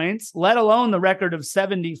 70 points, let alone the record of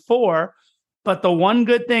 74. But the one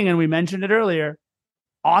good thing, and we mentioned it earlier,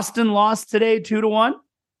 Austin lost today 2-1.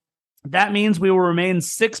 That means we will remain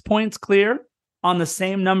 6 points clear on the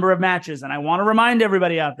same number of matches. And I want to remind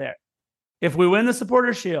everybody out there, if we win the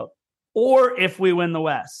Supporters Shield or if we win the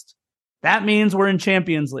West, that means we're in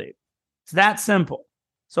Champions League. It's that simple.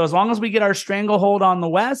 So as long as we get our stranglehold on the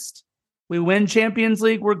West, we win Champions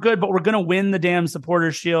League, we're good, but we're going to win the damn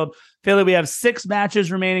Supporters Shield. Philly, we have 6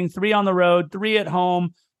 matches remaining, 3 on the road, 3 at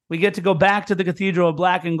home. We get to go back to the Cathedral of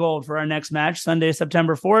Black and Gold for our next match, Sunday,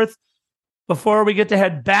 September 4th, before we get to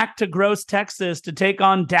head back to Gross, Texas to take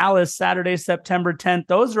on Dallas Saturday, September 10th.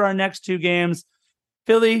 Those are our next 2 games.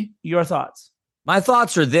 Philly, your thoughts? My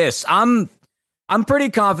thoughts are this. I'm pretty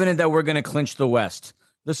confident that we're going to clinch the West.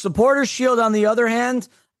 The Supporters Shield, on the other hand,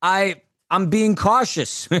 I'm being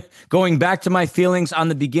cautious, going back to my feelings on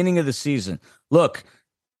the beginning of the season. Look,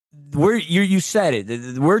 you said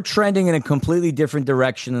it. We're trending in a completely different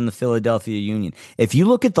direction than the Philadelphia Union. If you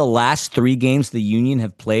look at the last 3 games the Union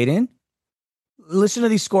have played in, listen to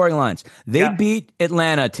these scoring lines. They beat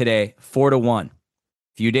Atlanta today 4-1. A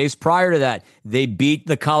few days prior to that, they beat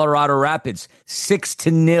the Colorado Rapids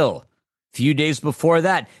 6-0. A few days before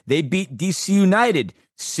that, they beat DC United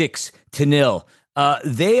 6-0.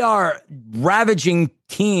 They are ravaging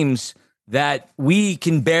teams that we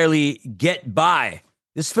can barely get by.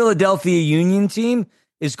 This Philadelphia Union team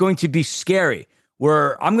is going to be scary,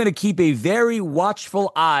 where I'm going to keep a very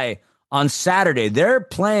watchful eye on Saturday. They're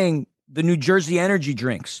playing the New Jersey Energy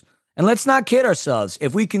Drinks. And let's not kid ourselves.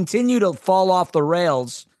 If we continue to fall off the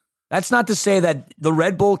rails, that's not to say that the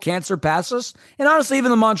Red Bull can't surpass us. And honestly,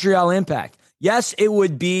 even the Montreal Impact. Yes, it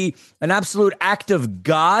would be an absolute act of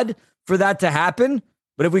God for that to happen.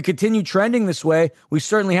 But if we continue trending this way, we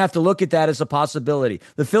certainly have to look at that as a possibility.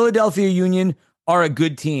 The Philadelphia Union are a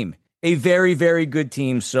good team, a very, very good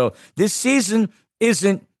team. So this season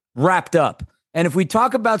isn't wrapped up. And if we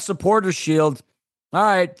talk about Supporters Shield, all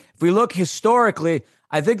right, if we look historically,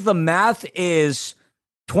 I think the math is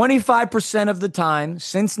 25% of the time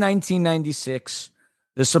since 1996,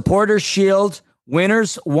 the Supporters Shield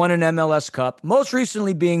winners won an MLS Cup, most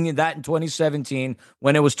recently being that in 2017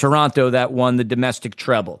 when it was Toronto that won the domestic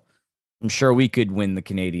treble. I'm sure we could win the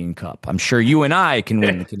Canadian Cup. I'm sure you and I can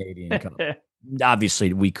win the Canadian Cup.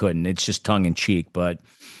 Obviously, we couldn't. It's just tongue in cheek, but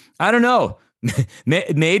I don't know.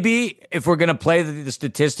 Maybe if we're going to play the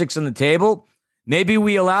statistics on the table, maybe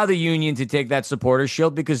we allow the Union to take that Supporters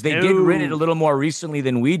Shield because they did win it a little more recently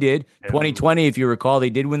than we did. 2020, if you recall,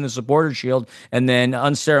 they did win the Supporters Shield and then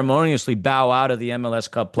unceremoniously bow out of the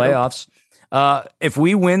MLS Cup playoffs. If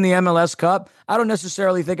we win the MLS Cup, I don't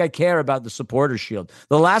necessarily think I care about the Supporters Shield.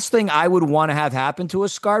 The last thing I would want to have happen to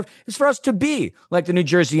us, Scarf, is for us to be like the New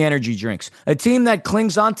Jersey Energy Drinks, a team that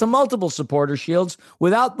clings on to multiple Supporters Shields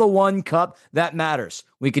without the one cup that matters.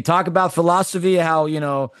 We could talk about philosophy, how,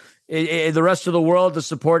 the rest of the world, the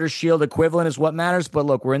Supporters Shield equivalent is what matters. But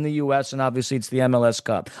look, we're in the U.S. and obviously it's the MLS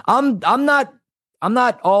Cup. I'm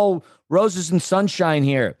not all roses and sunshine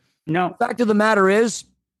here. No. The fact of the matter is,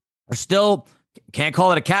 we're still can't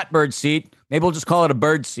call it a catbird seat. Maybe we'll just call it a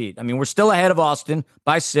bird seat. I mean, we're still ahead of Austin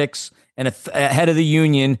by 6 and ahead of the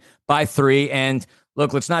Union by 3. And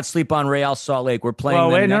look, let's not sleep on Real Salt Lake. We're playing.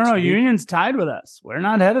 Well, wait, no. Week. Union's tied with us. We're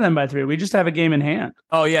not ahead of them by 3. We just have a game in hand.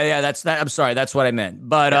 Oh yeah. That's that. I'm sorry. That's what I meant.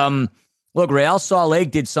 But look, Real Salt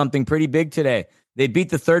Lake did something pretty big today. They beat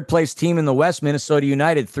the 3rd place team in the West, Minnesota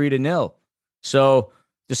United, 3-0. So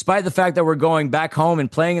despite the fact that we're going back home and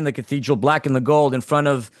playing in the Cathedral Black and the Gold in front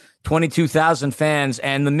of 22,000 fans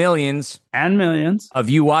and the millions of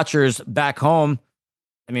you watchers back home,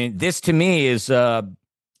 I mean, this to me is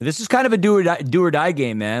this is kind of a do or die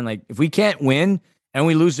game, man. Like if we can't win and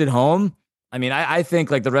we lose at home, I mean, I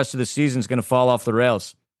think like the rest of the season is going to fall off the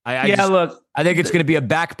rails. I think it's going to be a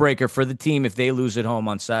backbreaker for the team if they lose at home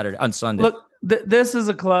on Sunday. Look, this is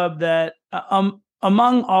a club that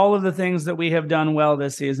among all of the things that we have done well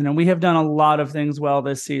this season, and we have done a lot of things well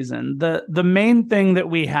this season, the main thing that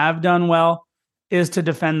we have done well is to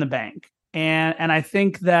defend the bank. And I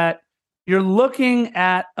think that you're looking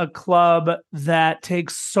at a club that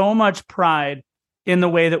takes so much pride in the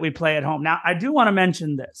way that we play at home. Now, I do want to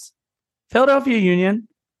mention this. Philadelphia Union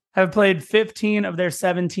have played 15 of their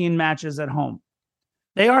 17 matches at home.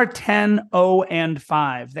 They are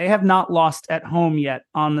 10-0-5. They have not lost at home yet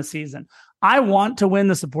on the season. I want to win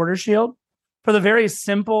the Supporters Shield for the very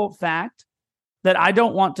simple fact that I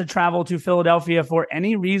don't want to travel to Philadelphia for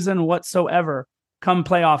any reason whatsoever come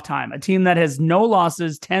playoff time. A team that has no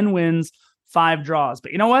losses, 10 wins, 5 draws.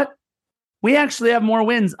 But you know what? We actually have more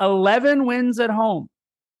wins, 11 wins at home.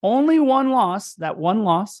 Only one loss, that one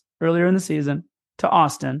loss earlier in the season to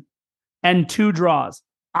Austin, and 2 draws.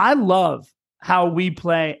 I love how we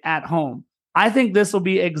play at home. I think this will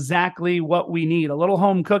be exactly what we need, a little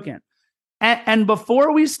home cooking. And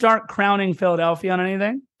before we start crowning Philadelphia on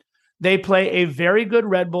anything, they play a very good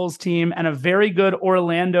Red Bulls team and a very good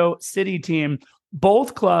Orlando City team,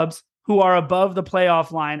 both clubs who are above the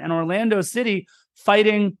playoff line, and Orlando City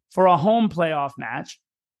fighting for a home playoff match.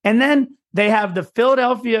 And then they have the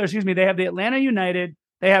Atlanta United,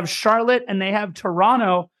 they have Charlotte, and they have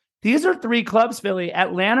Toronto. These are three clubs, Philly,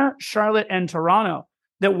 Atlanta, Charlotte, and Toronto,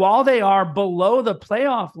 that while they are below the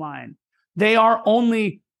playoff line, they are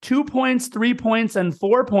only 2 points, 3 points, and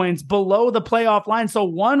 4 points below the playoff line. So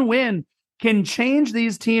one win can change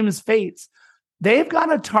these teams' fates. They've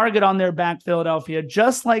got a target on their back, Philadelphia,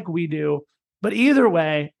 just like we do. But either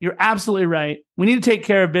way, you're absolutely right. We need to take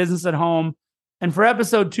care of business at home. And for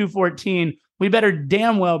episode 214, we better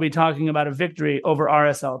damn well be talking about a victory over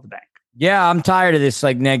RSL at the bank. Yeah, I'm tired of this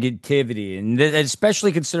negativity, and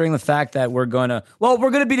especially considering the fact that we're gonna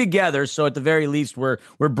be together. So at the very least, we're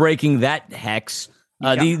breaking that hex.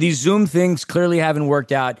 These Zoom things clearly haven't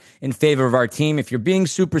worked out in favor of our team. If you're being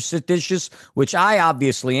superstitious, which I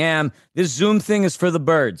obviously am, this Zoom thing is for the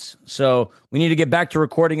birds. So we need to get back to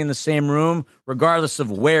recording in the same room, regardless of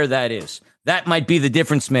where that is. That might be the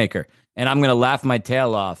difference maker. And I'm going to laugh my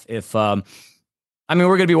tail off if, we're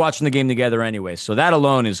going to be watching the game together anyway. So that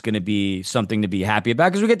alone is going to be something to be happy about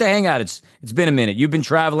because we get to hang out. It's been a minute. You've been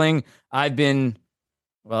traveling. I've been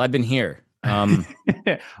here. Well,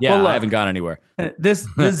 look, I haven't gone anywhere.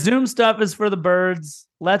 The Zoom stuff is for the birds.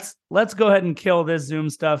 Let's go ahead and kill this Zoom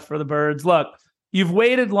stuff for the birds. Look, you've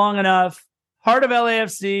waited long enough. Heart of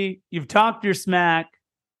LAFC, you've talked your smack.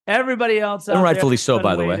 Everybody else out and rightfully there so,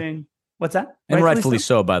 by the waiting. way. What's that? And rightfully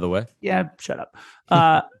so, by the way. Yeah, shut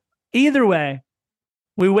up. Either way,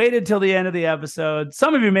 we waited till the end of the episode.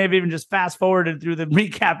 Some of you may have even just fast forwarded through the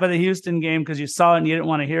recap of the Houston game because you saw it and you didn't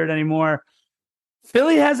want to hear it anymore.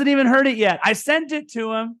 Philly hasn't even heard it yet. I sent it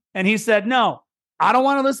to him and he said, no, I don't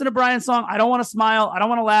want to listen to Brian's song. I don't want to smile. I don't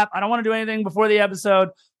want to laugh. I don't want to do anything before the episode.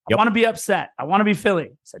 I want to be upset. I want to be Philly.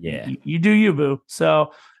 I said, yeah, you do you, boo.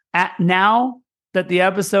 So now that the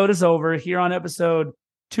episode is over here on episode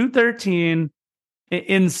 213,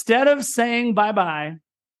 instead of saying bye-bye,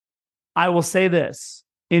 I will say this.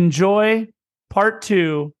 Enjoy part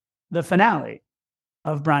 2, the finale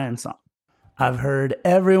of Brian's song. I've heard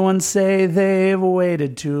everyone say they've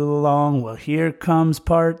waited too long. Well, here comes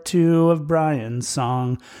part 2 of Brian's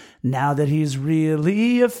song. Now that he's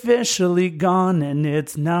really officially gone and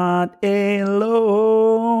it's not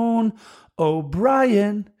alone. Oh,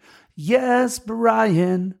 Brian, yes,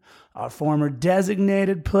 Brian, our former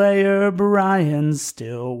designated player, Brian,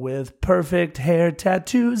 still with perfect hair,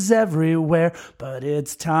 tattoos everywhere, but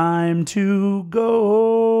it's time to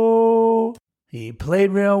go. He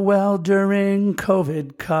played real well during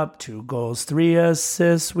COVID Cup, 2 goals, 3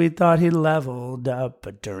 assists. We thought he leveled up,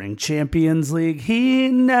 but during Champions League, he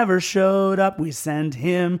never showed up. We sent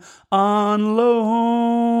him on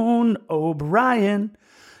loan. Oh, Brian,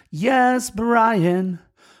 yes, Brian,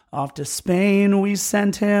 off to Spain we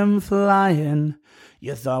sent him flying.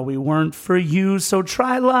 You thought we weren't for you, so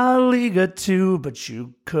try La Liga too, but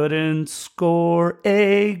you couldn't score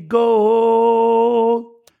a goal.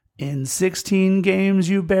 In 16 games,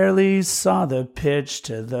 you barely saw the pitch.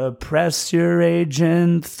 To the press, your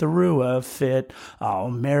agent threw a fit.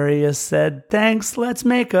 Almeria said, thanks, let's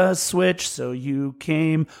make a switch. So you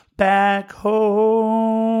came back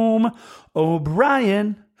home. Oh,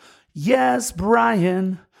 Brian, yes,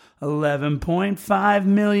 Brian, 11.5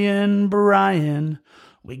 million, Brian.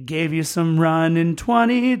 We gave you some run in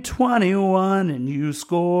 2021, and you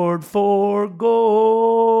scored 4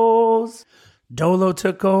 goals. Dolo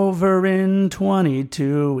took over in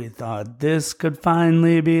 22. We thought this could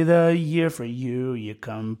finally be the year for you. You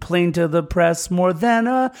complained to the press more than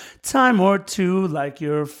a time or two, like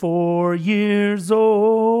you're 4 years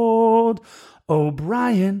old. Oh,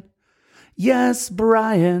 Brian, yes,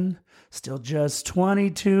 Brian, still just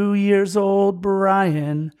 22 years old,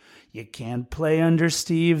 Brian. You can't play under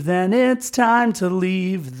Steve, then it's time to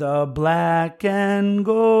leave the black and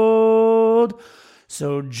gold.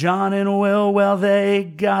 So John and Will, well, they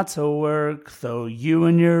got to work, though you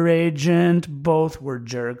and your agent both were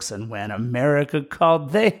jerks. And when America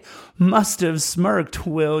called, they must have smirked.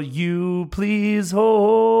 Will you please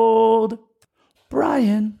hold?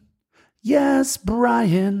 Brian, yes,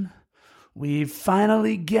 Brian, we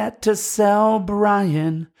finally get to sell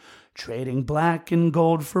Brian, trading black and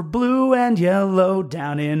gold for blue and yellow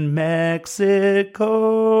down in Mexico.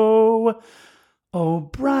 Oh,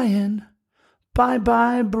 Brian,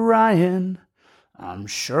 bye-bye, Brian. I'm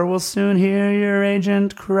sure we'll soon hear your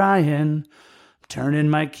agent crying. Turning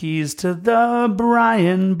my keys to the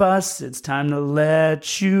Brian bus. It's time to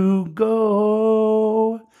let you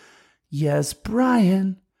go. Yes,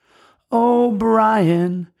 Brian. Oh,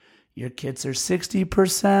 Brian. Your kits are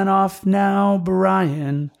 60% off now,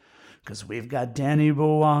 Brian. Because we've got Danny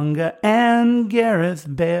Bouanga and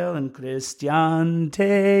Gareth Bale and Christian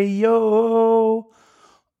Teo.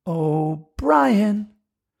 Oh, Brian.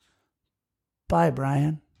 Bye,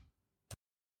 Brian.